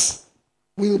saints,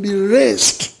 will be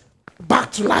raised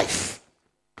back to life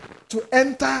to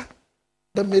enter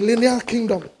the millennial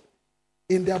kingdom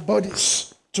in their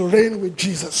bodies to reign with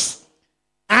Jesus.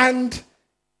 And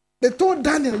they told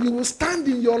Daniel, you will stand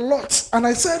in your lots. And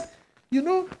I said,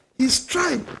 his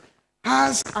tribe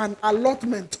has an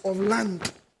allotment of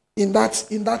land in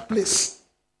that place.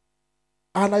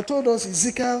 And I told us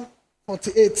Ezekiel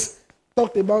 48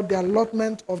 talked about the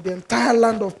allotment of the entire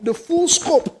land, of the full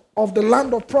scope of the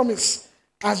land of promise,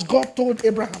 as God told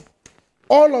Abraham.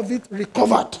 All of it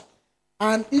recovered,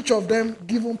 and each of them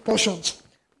given portions.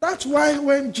 That's why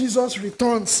when Jesus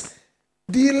returns,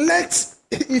 the elect,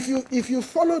 if you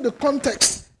follow the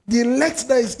context, the elect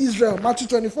there is Israel, Matthew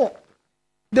 24.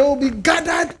 They will be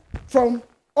gathered from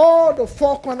all the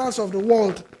four corners of the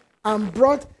world and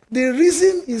brought. The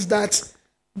reason is that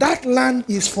land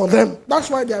is for them. That's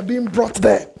why they are being brought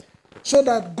there. So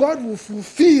that God will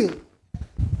fulfill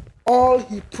all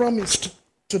he promised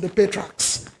to the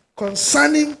patriarchs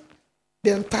concerning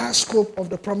the entire scope of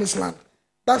the promised land.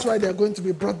 That's why they are going to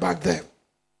be brought back there.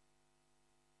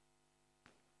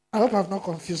 I hope I have not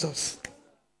confused us.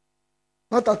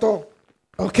 Not at all.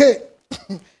 Okay.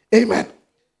 Amen.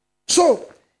 So,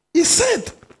 he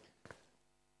said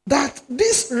that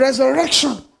this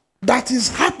resurrection that is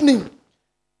happening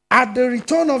at the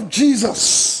return of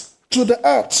Jesus to the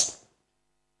earth,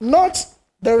 not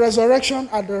the resurrection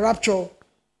at the rapture.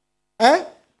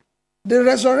 The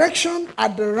resurrection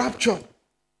at the rapture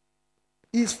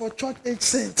is for church age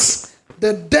saints,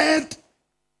 the dead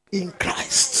in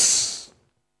Christ.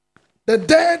 The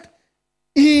dead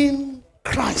in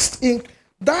Christ. In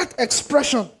that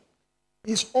expression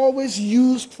is always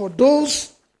used for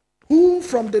those who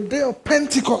from the day of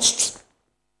Pentecost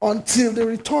until the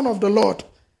return of the Lord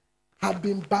have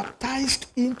been baptized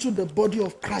into the body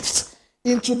of Christ,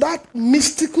 into that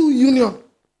mystical union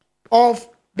of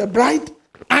the bride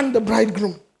and the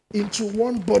bridegroom into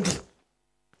one body.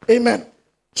 Amen.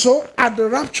 So at the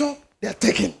rapture, they are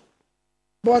taken.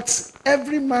 But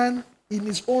every man in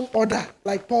his own order,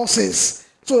 like Paul says.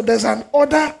 So there's an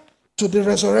order to the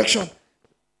resurrection.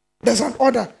 There's an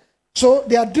order. So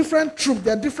there are different troops,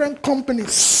 there are different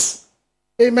companies.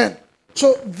 Amen.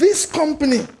 So this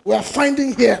company we are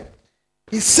finding here,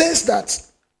 it says that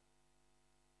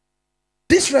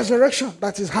this resurrection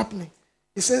that is happening,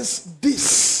 it says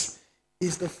this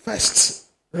is the first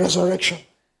resurrection.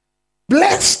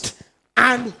 Blessed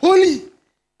and holy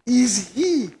is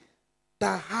he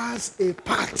that has a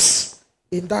part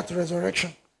in that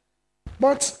resurrection.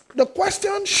 But the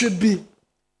question should be,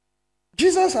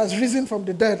 Jesus has risen from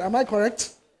the dead, am I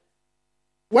correct?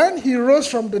 When he rose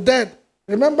from the dead,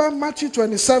 remember Matthew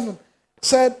 27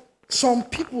 said some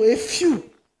people, a few,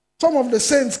 some of the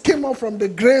saints came up from the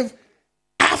grave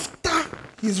after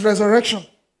his resurrection.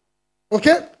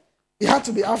 Okay? It had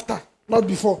to be after, not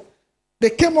before.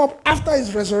 They came up after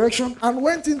his resurrection and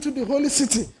went into the holy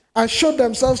city and showed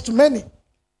themselves to many.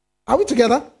 Are we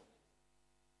together?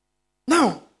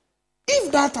 Now,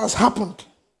 if that has happened,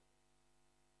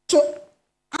 so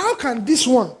how can this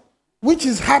one, which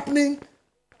is happening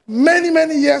many,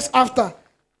 many years after,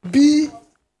 be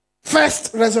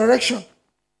first resurrection?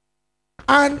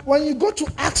 And when you go to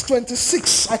Acts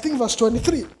 26, I think verse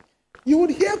 23, you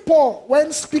would hear Paul,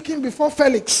 when speaking before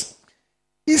Felix,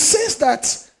 he says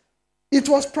that it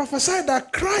was prophesied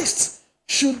that Christ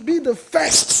should be the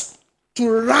first to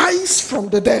rise from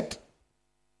the dead.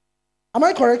 Am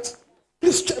I correct?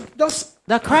 Please just...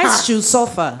 That Christ should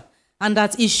suffer, and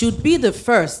that he should be the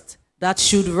first that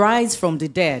should rise from the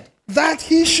dead. That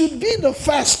he should be the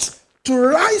first to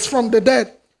rise from the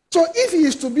dead. So if he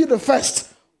is to be the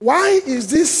first, why is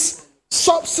this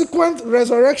subsequent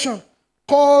resurrection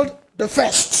called the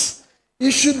first?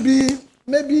 It should be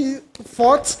maybe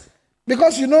fourth,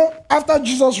 because you know, after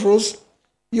Jesus rose,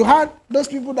 you had those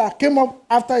people that came up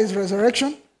after his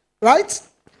resurrection, right?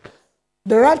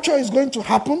 The rapture is going to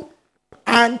happen,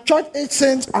 and church age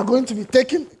saints are going to be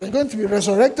taken, they're going to be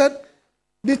resurrected.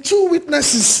 The two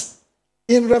witnesses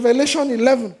in Revelation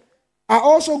 11 are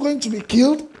also going to be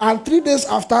killed, and 3 days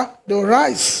after, they'll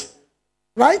rise.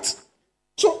 Right?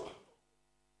 So,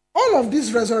 all of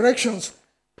these resurrections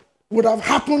would have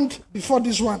happened before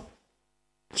this one.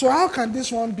 So how can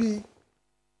this one be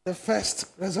the first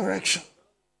resurrection?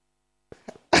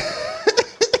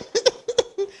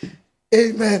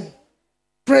 Amen.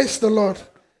 Praise the Lord.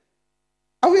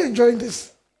 Are we enjoying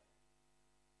this?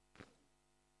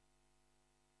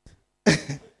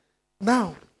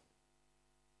 Now,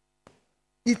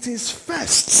 it is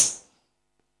first.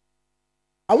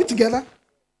 Are we together?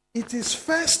 It is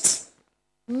first,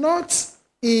 not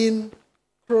in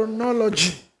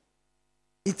chronology.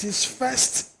 It is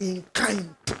first in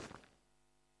kind.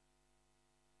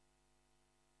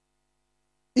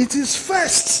 It is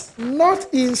first,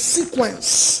 not in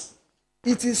sequence.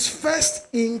 It is first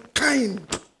in kind.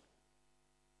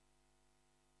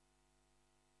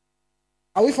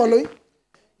 Are we following?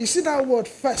 You see that word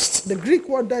first, the Greek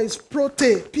word there is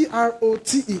prote,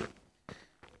 P-R-O-T-E.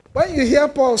 When you hear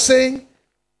Paul saying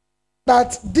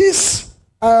that this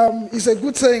is a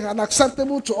good saying and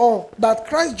acceptable to all, that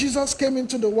Christ Jesus came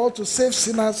into the world to save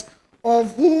sinners,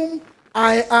 of whom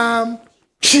I am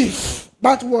chief.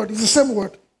 That word is the same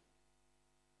word.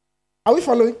 Are we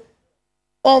following?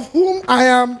 Of whom I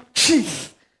am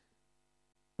chief.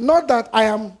 Not that I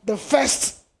am the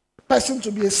first person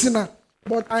to be a sinner,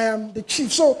 but I am the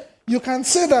chief. So you can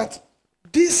say that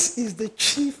this is the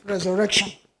chief resurrection.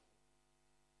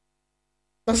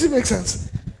 Does it make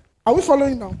sense? Are we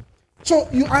following now? So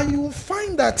you will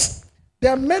find that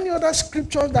there are many other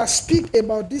scriptures that speak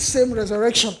about this same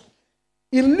resurrection.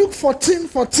 In Luke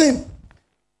 14:14,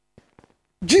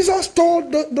 Jesus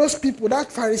told those people, that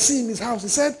Pharisee in his house, he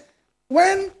said,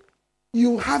 when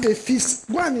you have a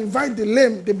feast, go and invite the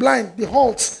lame, the blind, the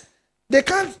halt. They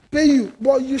can't pay you,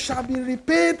 but you shall be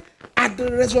repaid at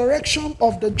the resurrection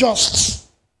of the just.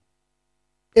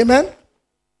 Amen?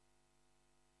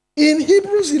 In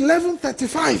Hebrews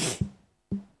 11:35,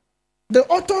 the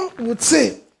author would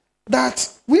say that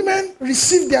women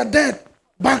received their dead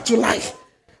back to life,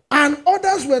 and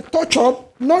others were tortured,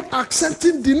 not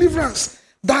accepting deliverance,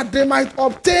 that they might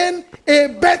obtain a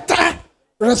better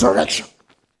resurrection.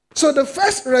 So the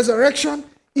first resurrection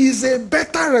is a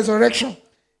better resurrection.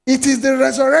 It is the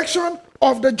resurrection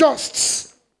of the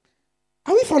just.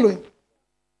 Are we following?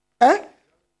 Eh?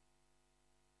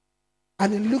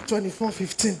 And in Luke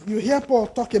 24:15, you hear Paul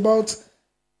talk about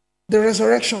the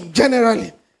resurrection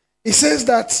generally. He says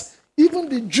that even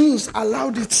the Jews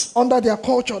allowed it under their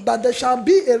culture, that there shall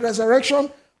be a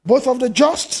resurrection both of the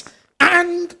just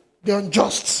and the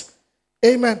unjust.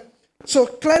 Amen. So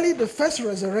clearly the first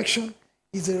resurrection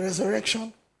is a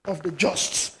resurrection of the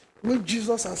just, which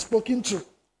Jesus has spoken to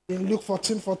in Luke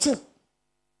 14:14.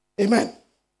 Amen.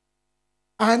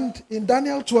 And in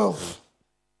Daniel 12,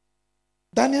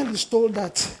 Daniel is told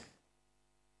that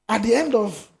at the end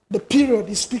of the period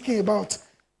he's speaking about,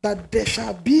 that there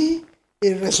shall be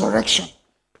a resurrection.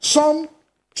 Some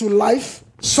to life,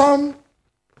 some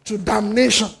to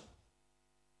damnation.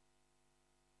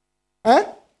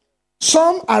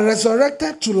 Some are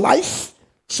resurrected to life,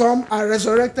 some are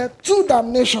resurrected to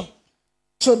damnation.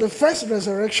 So the first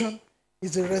resurrection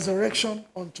is a resurrection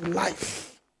unto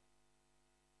life.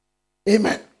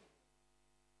 Amen.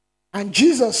 And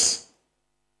Jesus,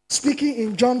 speaking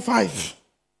in John 5,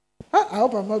 I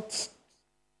hope I'm not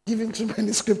giving too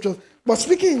many scriptures, but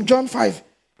speaking in John 5,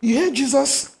 you hear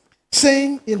Jesus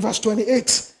saying in verse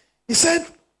 28, he said,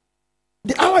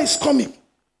 the hour is coming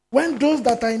when those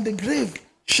that are in the grave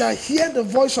shall hear the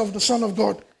voice of the Son of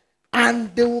God,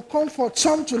 and they will come forth,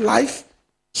 some to life,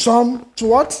 some to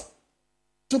what?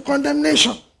 To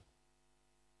condemnation.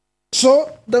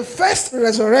 So the first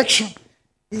resurrection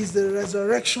is the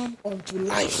resurrection unto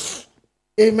life.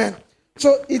 Amen.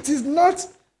 So it is not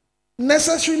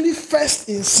necessarily first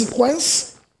in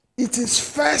sequence. It is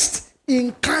first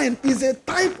in kind. It's a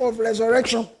type of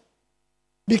resurrection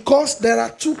because there are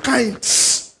two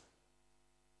kinds.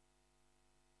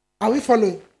 Are we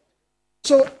following?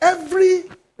 So every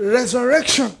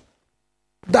resurrection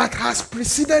that has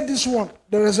preceded this one,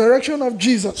 the resurrection of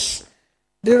Jesus,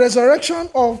 the resurrection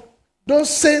of those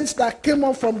saints that came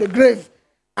up from the grave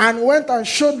and went and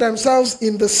showed themselves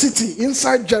in the city,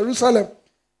 inside Jerusalem.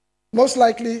 Most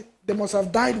likely, they must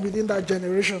have died within that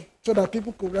generation so that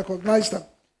people could recognize them.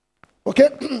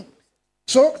 Okay?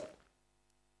 So,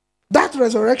 that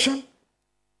resurrection,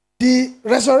 the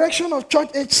resurrection of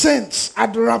church age saints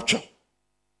at the rapture,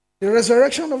 the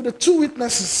resurrection of the two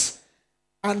witnesses,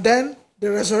 and then the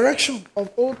resurrection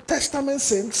of Old Testament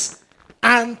saints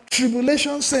and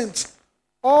tribulation saints,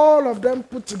 all of them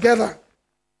put together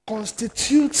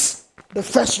constitutes the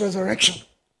first resurrection.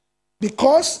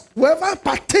 Because whoever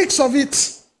partakes of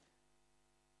it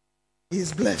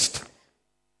is blessed.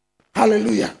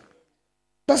 Hallelujah.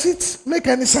 Does it make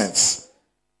any sense?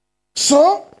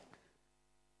 So,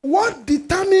 what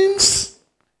determines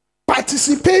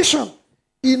participation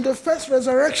in the first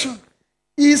resurrection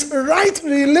is right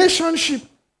relationship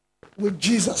with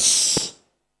Jesus.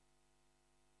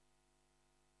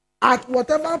 At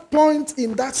whatever point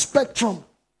in that spectrum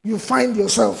you find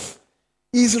yourself,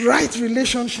 is right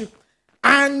relationship.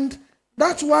 And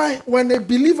that's why when a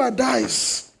believer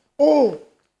dies,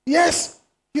 yes,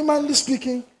 humanly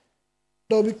speaking,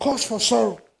 there will be cause for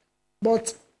sorrow.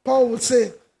 But Paul would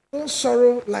say, don't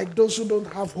sorrow like those who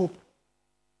don't have hope.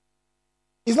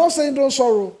 He's not saying don't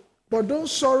sorrow, but don't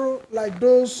sorrow like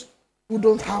those who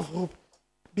don't have hope.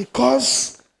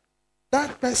 Because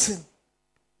that person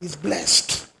is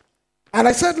blessed. And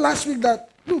I said last week that,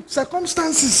 look,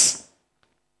 circumstances,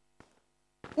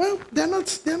 well, they're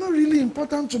not really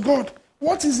important to God.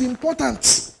 What is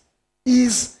important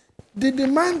is, did the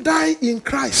man die in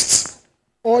Christ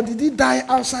or did he die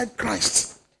outside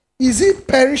Christ? Is he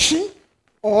perishing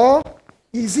or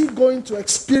is he going to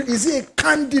experience, is he a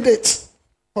candidate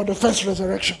for the first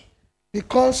resurrection?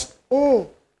 Because,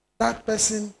 that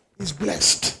person is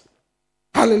blessed.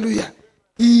 Hallelujah.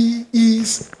 He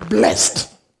is blessed.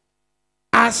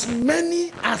 As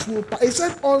many as will, he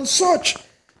said, on such,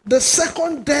 the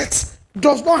second death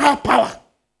does not have power.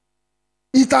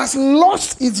 It has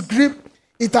lost its grip.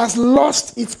 It has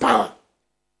lost its power.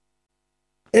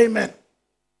 Amen.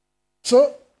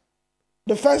 So,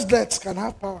 the first death can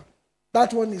have power.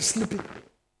 That one is sleeping.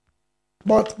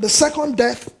 But the second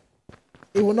death,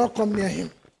 it will not come near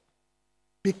him.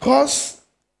 Because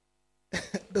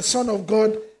the Son of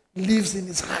God lives in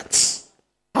his heart.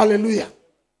 Hallelujah.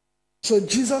 So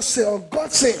Jesus said, or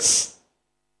God says,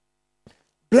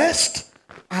 blessed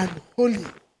and holy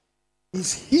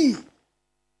is he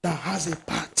that has a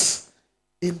part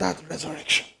in that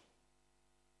resurrection.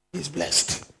 He's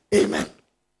blessed. Amen.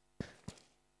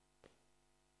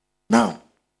 Now,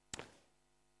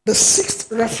 the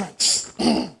sixth reference,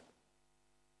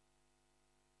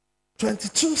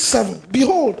 22:7.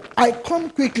 Behold, I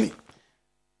come quickly.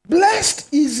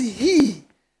 Blessed is he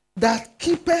that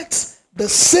keepeth the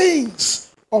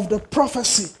sayings of the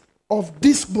prophecy of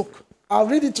this book. I'll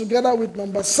read it together with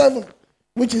number 7,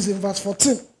 which is in verse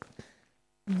 14.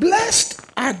 Blessed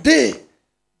are they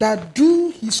that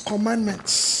do his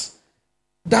commandments,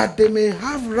 that they may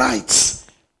have rights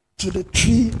to the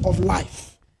tree of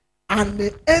life, and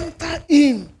may enter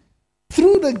in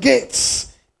through the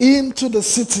gates into the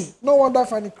city. No wonder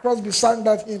Fanny Crosby sang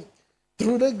that hymn.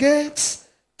 Through the gates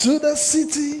to the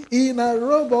city in a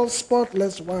robe of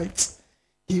spotless white.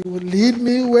 He will lead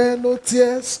me where no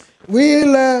tears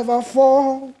will ever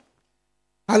fall.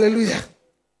 Hallelujah.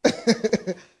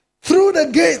 Through the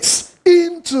gates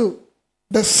into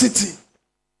the city.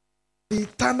 The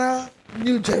eternal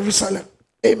New Jerusalem.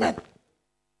 Amen.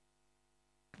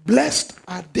 Blessed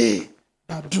are they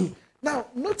that do. Now,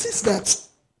 notice that,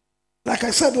 like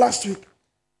I said last week,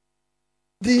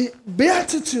 the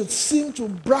Beatitudes seem to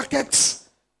bracket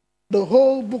the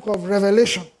whole book of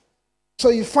Revelation. So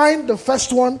you find the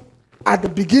first one at the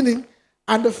beginning,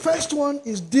 and the first one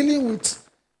is dealing with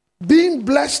being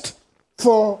blessed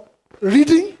for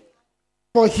reading,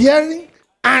 for hearing,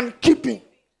 and keeping.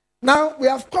 Now we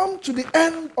have come to the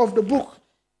end of the book.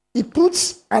 He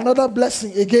puts another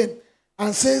blessing again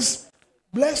and says,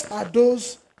 blessed are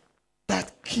those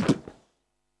that keep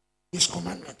his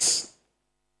commandments.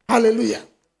 Hallelujah.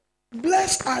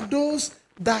 Blessed are those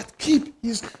that keep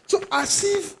his. So as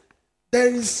if there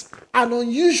is an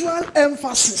unusual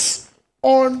emphasis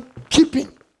on keeping.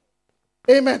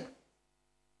 Amen.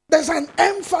 There's an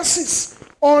emphasis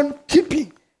on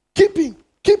keeping.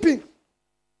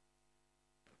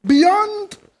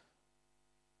 Beyond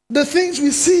the things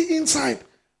we see inside,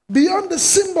 beyond the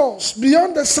symbols,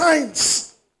 beyond the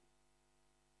signs,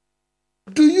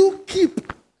 do you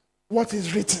keep what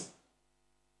is written?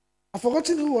 I've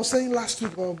forgotten who was saying last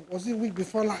week, or was it week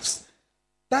before last,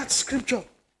 that scripture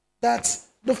that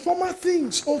the former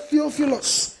things, O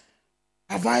Theophilus,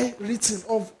 have I written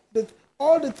of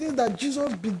all the things that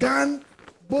Jesus began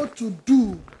both to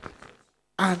do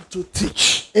and to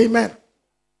teach. Amen.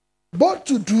 Both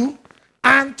to do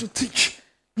and to teach.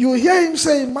 You hear him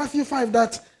say in Matthew 5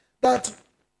 that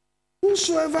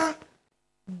whosoever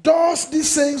does these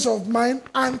sayings of mine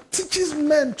and teaches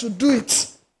men to do it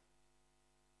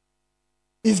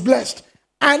is blessed.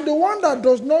 And the one that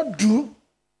does not do,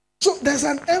 so there's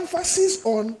an emphasis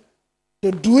on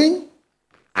the doing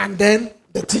and then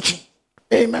the teaching.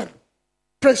 Amen.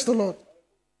 Praise the Lord.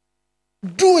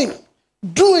 Doing.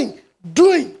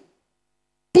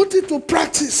 Put it to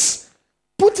practice.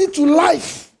 Put it to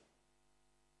life.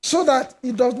 So that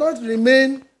it does not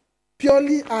remain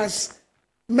purely as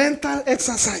mental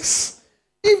exercise.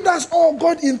 If that's all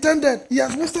God intended, he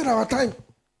has wasted our time.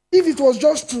 If it was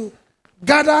just to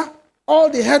gather all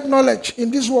the head knowledge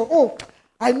in this world, oh,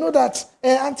 I know that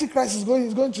Antichrist is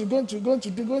going to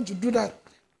do that.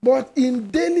 But in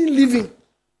daily living,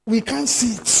 we can't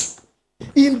see it.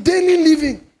 In daily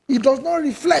living, it does not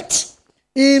reflect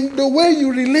in the way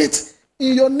you relate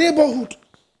in your neighborhood,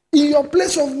 in your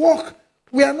place of work.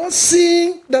 We are not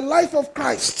seeing the life of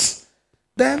Christ.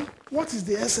 Then what is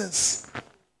the essence?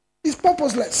 It's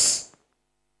purposeless.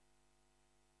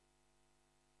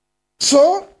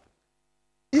 So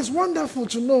it's wonderful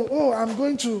to know, oh, I'm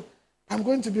going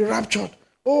to be raptured.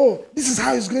 Oh, this is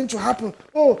how it's going to happen.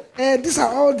 Oh, these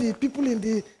are all the people in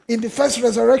the first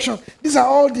resurrection. These are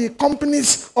all the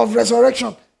companies of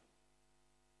resurrection.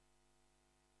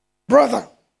 Brother,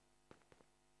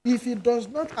 if it does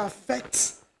not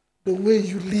affect the way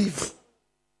you live,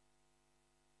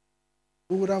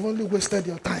 we would have only wasted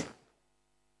your time.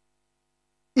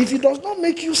 If it does not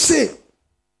make you say,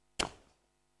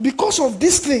 because of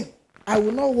this thing, I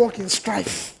will not walk in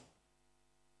strife.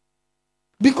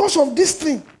 Because of this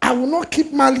thing, I will not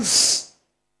keep malice.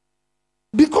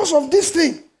 Because of this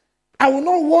thing, I will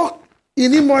not walk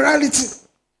in immorality.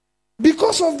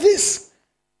 Because of this,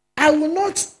 I will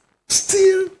not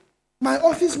steal my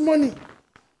office money.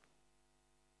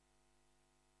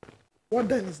 What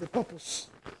then is the purpose?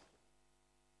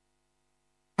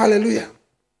 Hallelujah.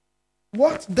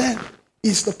 What then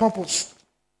is the purpose?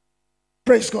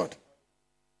 Praise God.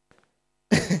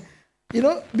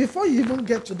 Before you even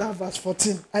get to that verse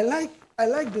 14, I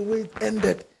like the way it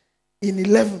ended in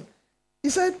 11. He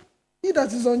said, he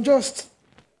that is unjust,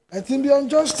 let him be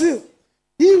unjust still.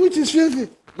 He which is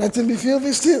filthy, let him be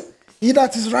filthy still. He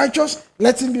that is righteous,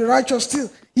 let him be righteous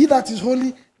still. He that is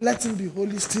holy, let him be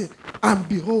holy still. And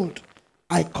behold,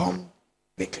 I come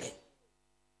quickly.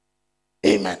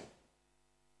 Amen.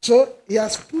 So he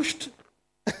has pushed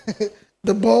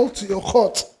the ball to your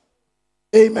court.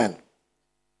 Amen.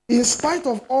 In spite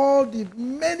of all the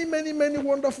many, many, many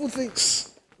wonderful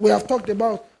things we have talked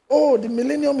about. Oh, the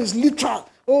millennium is literal.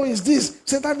 Oh, is this.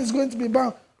 Satan is going to be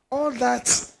bound. All that,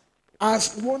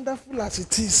 as wonderful as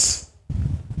it is,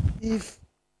 if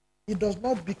it does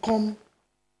not become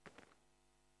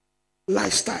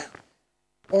lifestyle,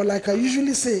 or like I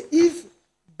usually say, if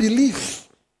belief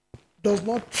does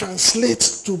not translate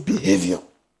to behavior,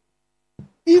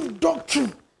 if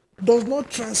doctrine does not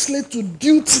translate to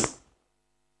duty,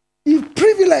 if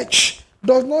privilege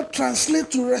does not translate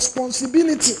to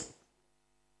responsibility,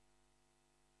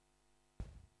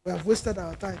 we have wasted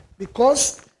our time,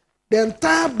 because the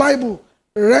entire Bible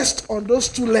rests on those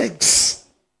two legs.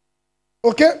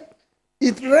 Okay?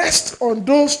 It rests on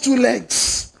those two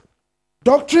legs.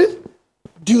 Doctrine,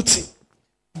 duty.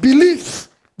 Belief,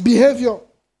 behavior.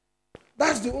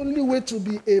 That's the only way to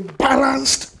be a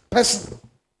balanced person.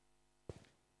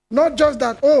 Not just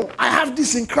that, oh, I have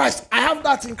this in Christ, I have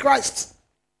that in Christ.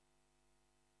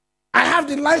 I have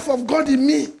the life of God in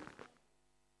me.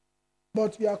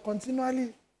 But you are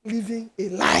continually living a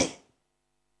lie.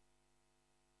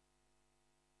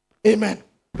 Amen.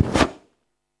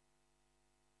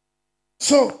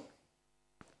 So,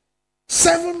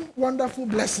 7 wonderful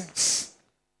blessings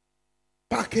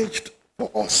packaged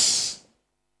for us.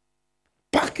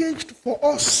 Packaged for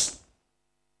us.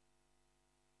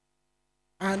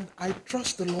 And I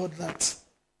trust the Lord that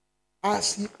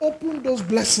as he opened those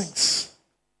blessings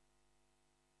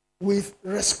with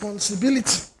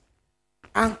responsibility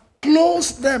and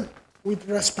closed them with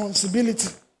responsibility,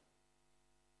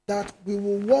 that we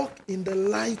will walk in the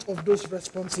light of those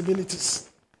responsibilities.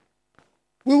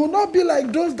 We will not be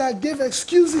like those that gave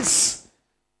excuses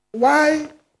why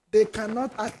they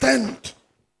cannot attend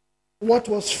what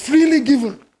was freely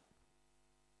given.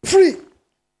 Free.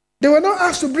 They were not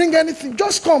asked to bring anything.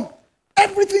 Just come.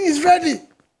 Everything is ready.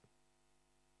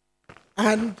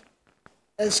 And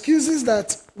excuses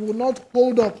that will not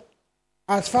hold up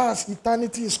as far as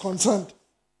eternity is concerned,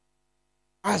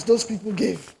 as those people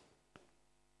gave.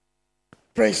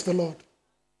 Praise the Lord.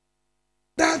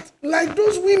 That, like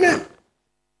those women,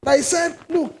 they said,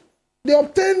 look, they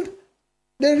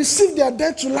received their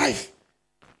death to life.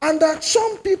 And that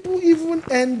some people even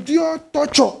endure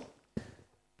torture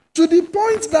to the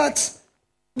point that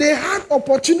they had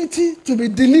opportunity to be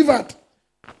delivered.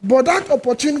 But that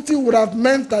opportunity would have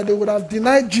meant that they would have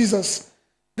denied Jesus.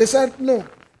 They said, no,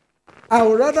 I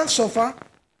would rather suffer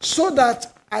so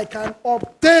that I can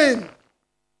obtain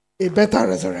a better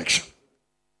resurrection.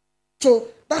 So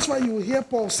that's why you hear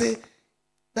Paul say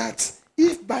that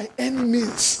if by any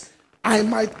means I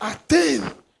might attain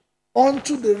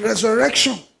unto the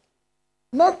resurrection,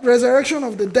 not resurrection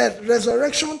of the dead,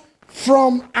 resurrection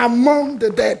from among the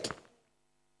dead.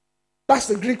 That's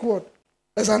the Greek word.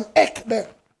 There's an ek there.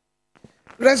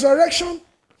 Resurrection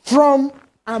from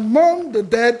among the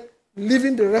dead,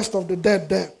 leaving the rest of the dead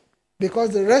there.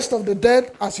 Because the rest of the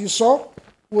dead, as you saw,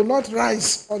 will not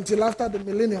rise until after the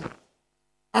millennium.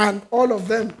 And all of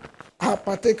them are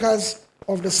partakers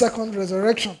of the second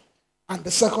resurrection and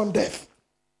the second death.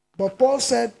 But Paul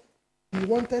said he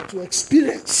wanted to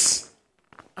experience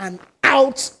an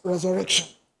out resurrection.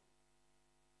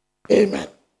 Amen.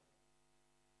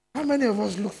 How many of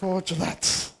us look forward to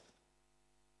that?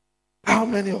 How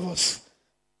many of us?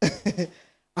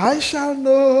 I shall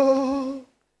know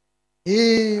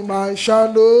him, I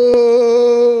shall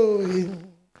know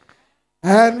him,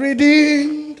 and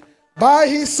redeemed by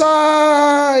his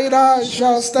side I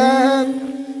shall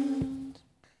stand.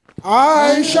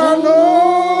 I shall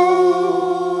know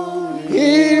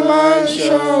him, I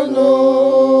shall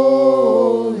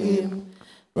know him,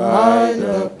 by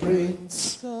the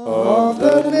prints of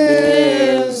the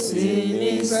nails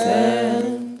in his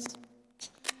hands.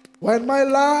 When my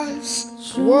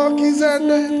life's work is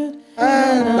ended,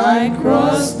 and I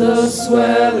cross the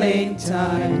swelling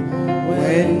tide,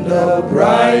 when the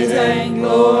bright and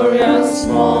glorious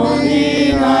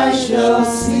morning I shall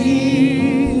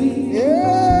see,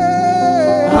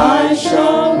 I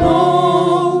shall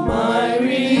know my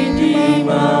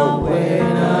Redeemer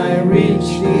when I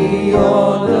reach the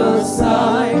other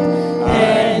side,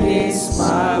 and his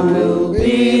smile will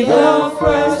be the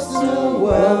first to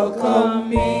welcome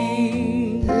me.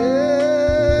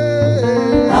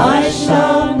 I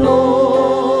shall know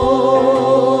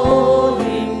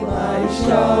him, I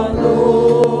shall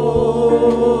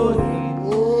know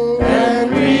him,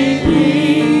 and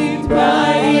redeemed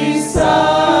by his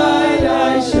side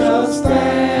I shall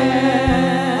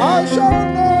stand.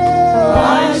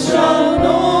 I shall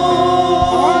know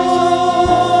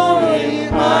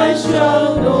him, I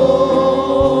shall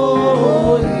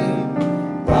know him,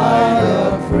 by the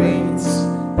prints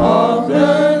of the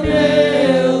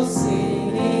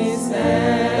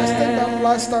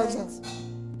stanza.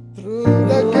 Through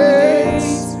the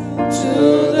gates to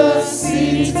the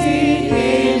city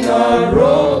in a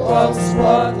robe of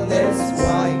spotless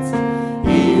white,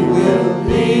 he will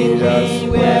lead us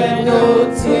where no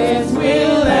tears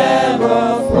will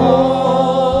ever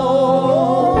fall.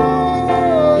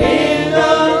 In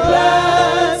the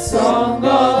glad song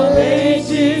of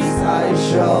ages I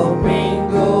shall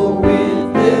mingle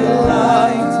with the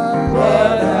light,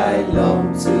 but I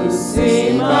long to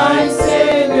see my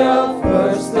Savior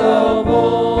first of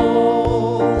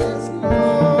all.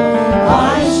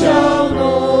 I shall know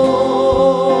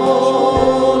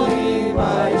him,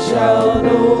 I shall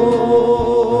know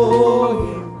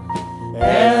him,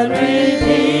 and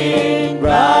redeemed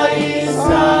by his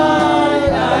side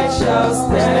I shall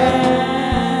stand.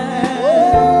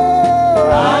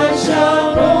 I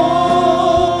shall know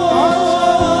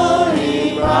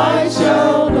him, I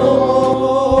shall know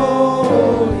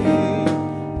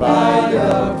him, by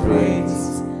the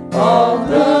prints of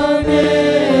the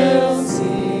nails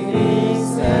in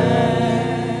his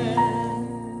hands.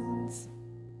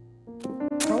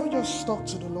 Can we just talk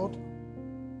to the Lord?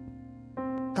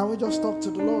 Can we just talk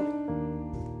to the Lord?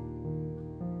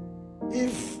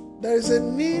 If there is a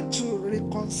need to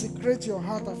reconsecrate your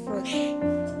heart afresh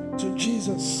to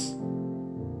Jesus,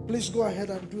 please go ahead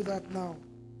and do that now.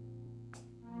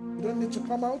 You don't need to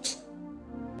come out.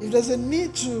 If there's a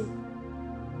need to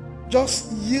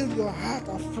just yield your heart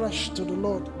afresh to the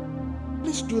Lord,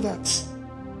 please do that.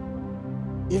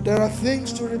 If there are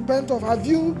things to repent of, are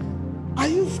you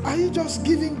just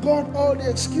giving God all the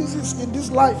excuses in this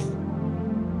life?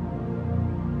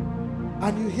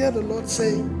 And you hear the Lord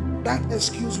saying, that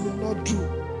excuse will not do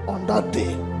on that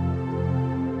day.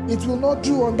 It will not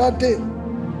do on that day.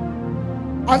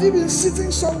 Have you been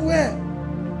sitting somewhere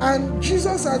and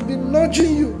Jesus has been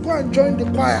nudging you, go and join the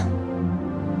choir,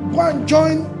 go and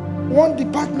join one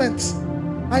department,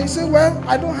 and you say, well,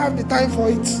 I don't have the time for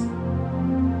it.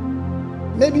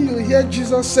 Maybe you hear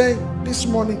Jesus saying this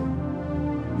morning,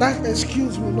 that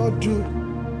excuse will not do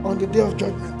on the day of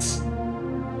judgment.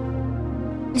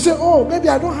 You say, oh, maybe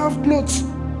I don't have clothes.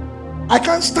 I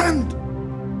can't stand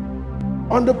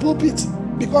on the pulpit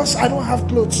because I don't have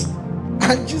clothes.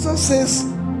 And Jesus says,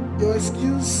 your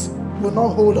excuse will not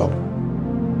hold up.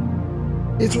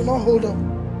 It will not hold up.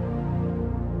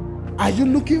 Are you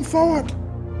looking forward?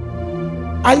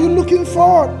 Are you looking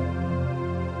forward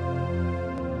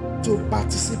to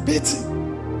participating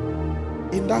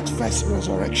in that first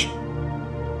resurrection?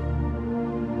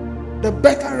 The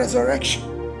better resurrection.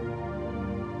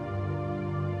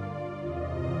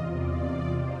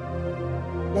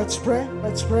 Let's pray,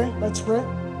 let's pray, let's pray,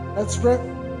 let's pray.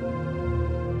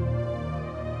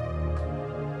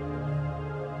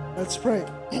 Let's pray.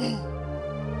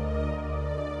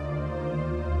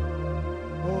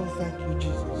 Oh, thank you,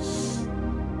 Jesus.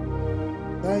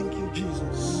 Thank you,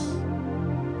 Jesus.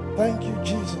 Thank you,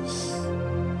 Jesus.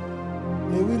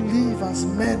 May we live as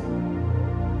men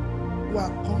who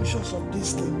are conscious of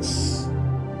these things.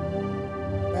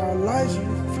 May our lives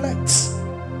reflect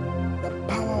the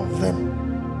power of them.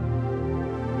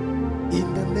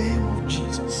 In the name of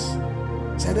Jesus.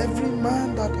 Said every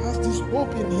man that has this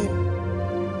hope in him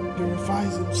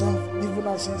purifies himself even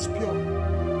as he is pure.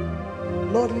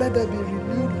 Lord, let there be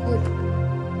renewed hope.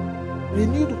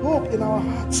 Renewed hope in our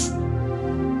hearts.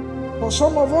 For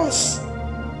some of us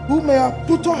who may have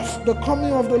put off the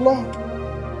coming of the Lord.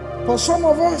 For some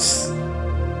of us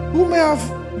who may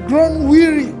have grown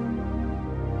weary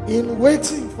in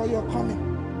waiting for your coming.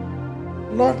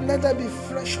 Lord, let there be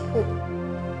fresh hope.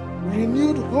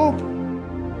 Renewed hope,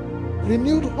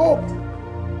 renewed hope,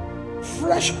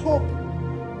 fresh hope,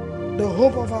 the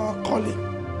hope of our calling.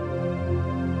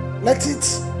 Let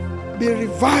it be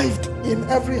revived in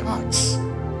every heart.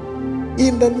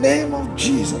 In the name of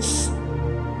Jesus.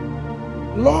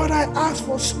 Lord, I ask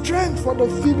for strength for the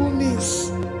feeble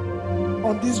knees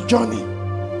on this journey.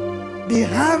 The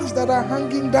hands that are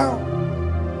hanging down,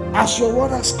 as your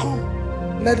word has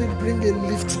come, let it bring a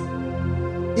lifting.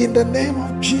 In the name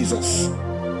of Jesus,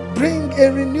 bring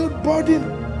a renewed burden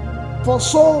for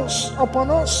souls upon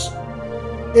us.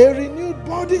 A renewed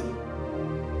burden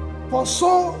for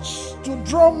souls to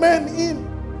draw men in.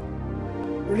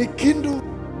 Rekindle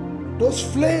those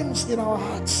flames in our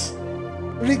hearts.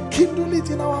 Rekindle it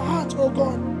in our hearts, oh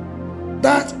God,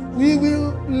 that we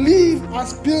will live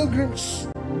as pilgrims,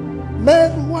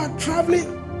 men who are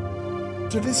traveling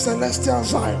to this celestial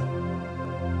Zion.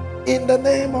 In the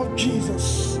name of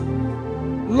Jesus.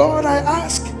 Lord, I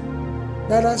ask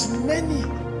that as many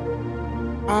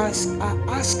as are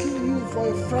asking you for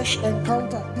a fresh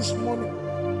encounter this morning,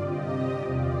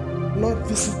 Lord,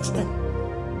 visit them.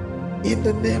 In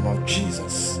the name of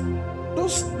Jesus.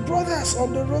 Those brothers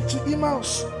on the road to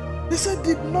Emmaus, they said,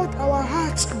 did not our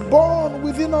hearts burn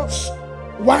within us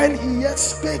while he yet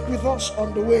spake with us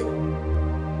on the way?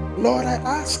 Lord, I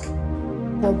ask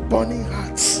for burning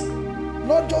hearts.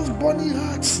 Not just burning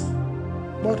hearts,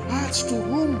 but hearts to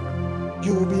whom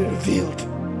you will be revealed.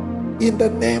 In the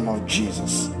name of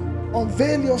Jesus.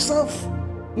 Unveil yourself,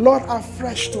 Lord,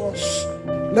 afresh to us.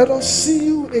 Let us see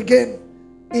you again.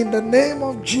 In the name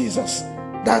of Jesus.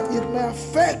 That it may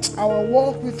affect our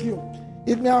walk with you.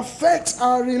 It may affect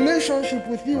our relationship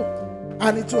with you.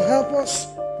 And it will help us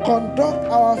conduct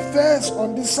our affairs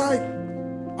on this side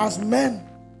as men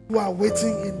who are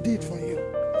waiting indeed for you.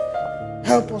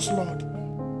 Help us, Lord.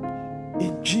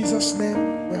 In Jesus'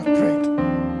 name we have prayed.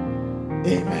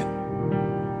 Amen.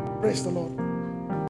 Praise the Lord.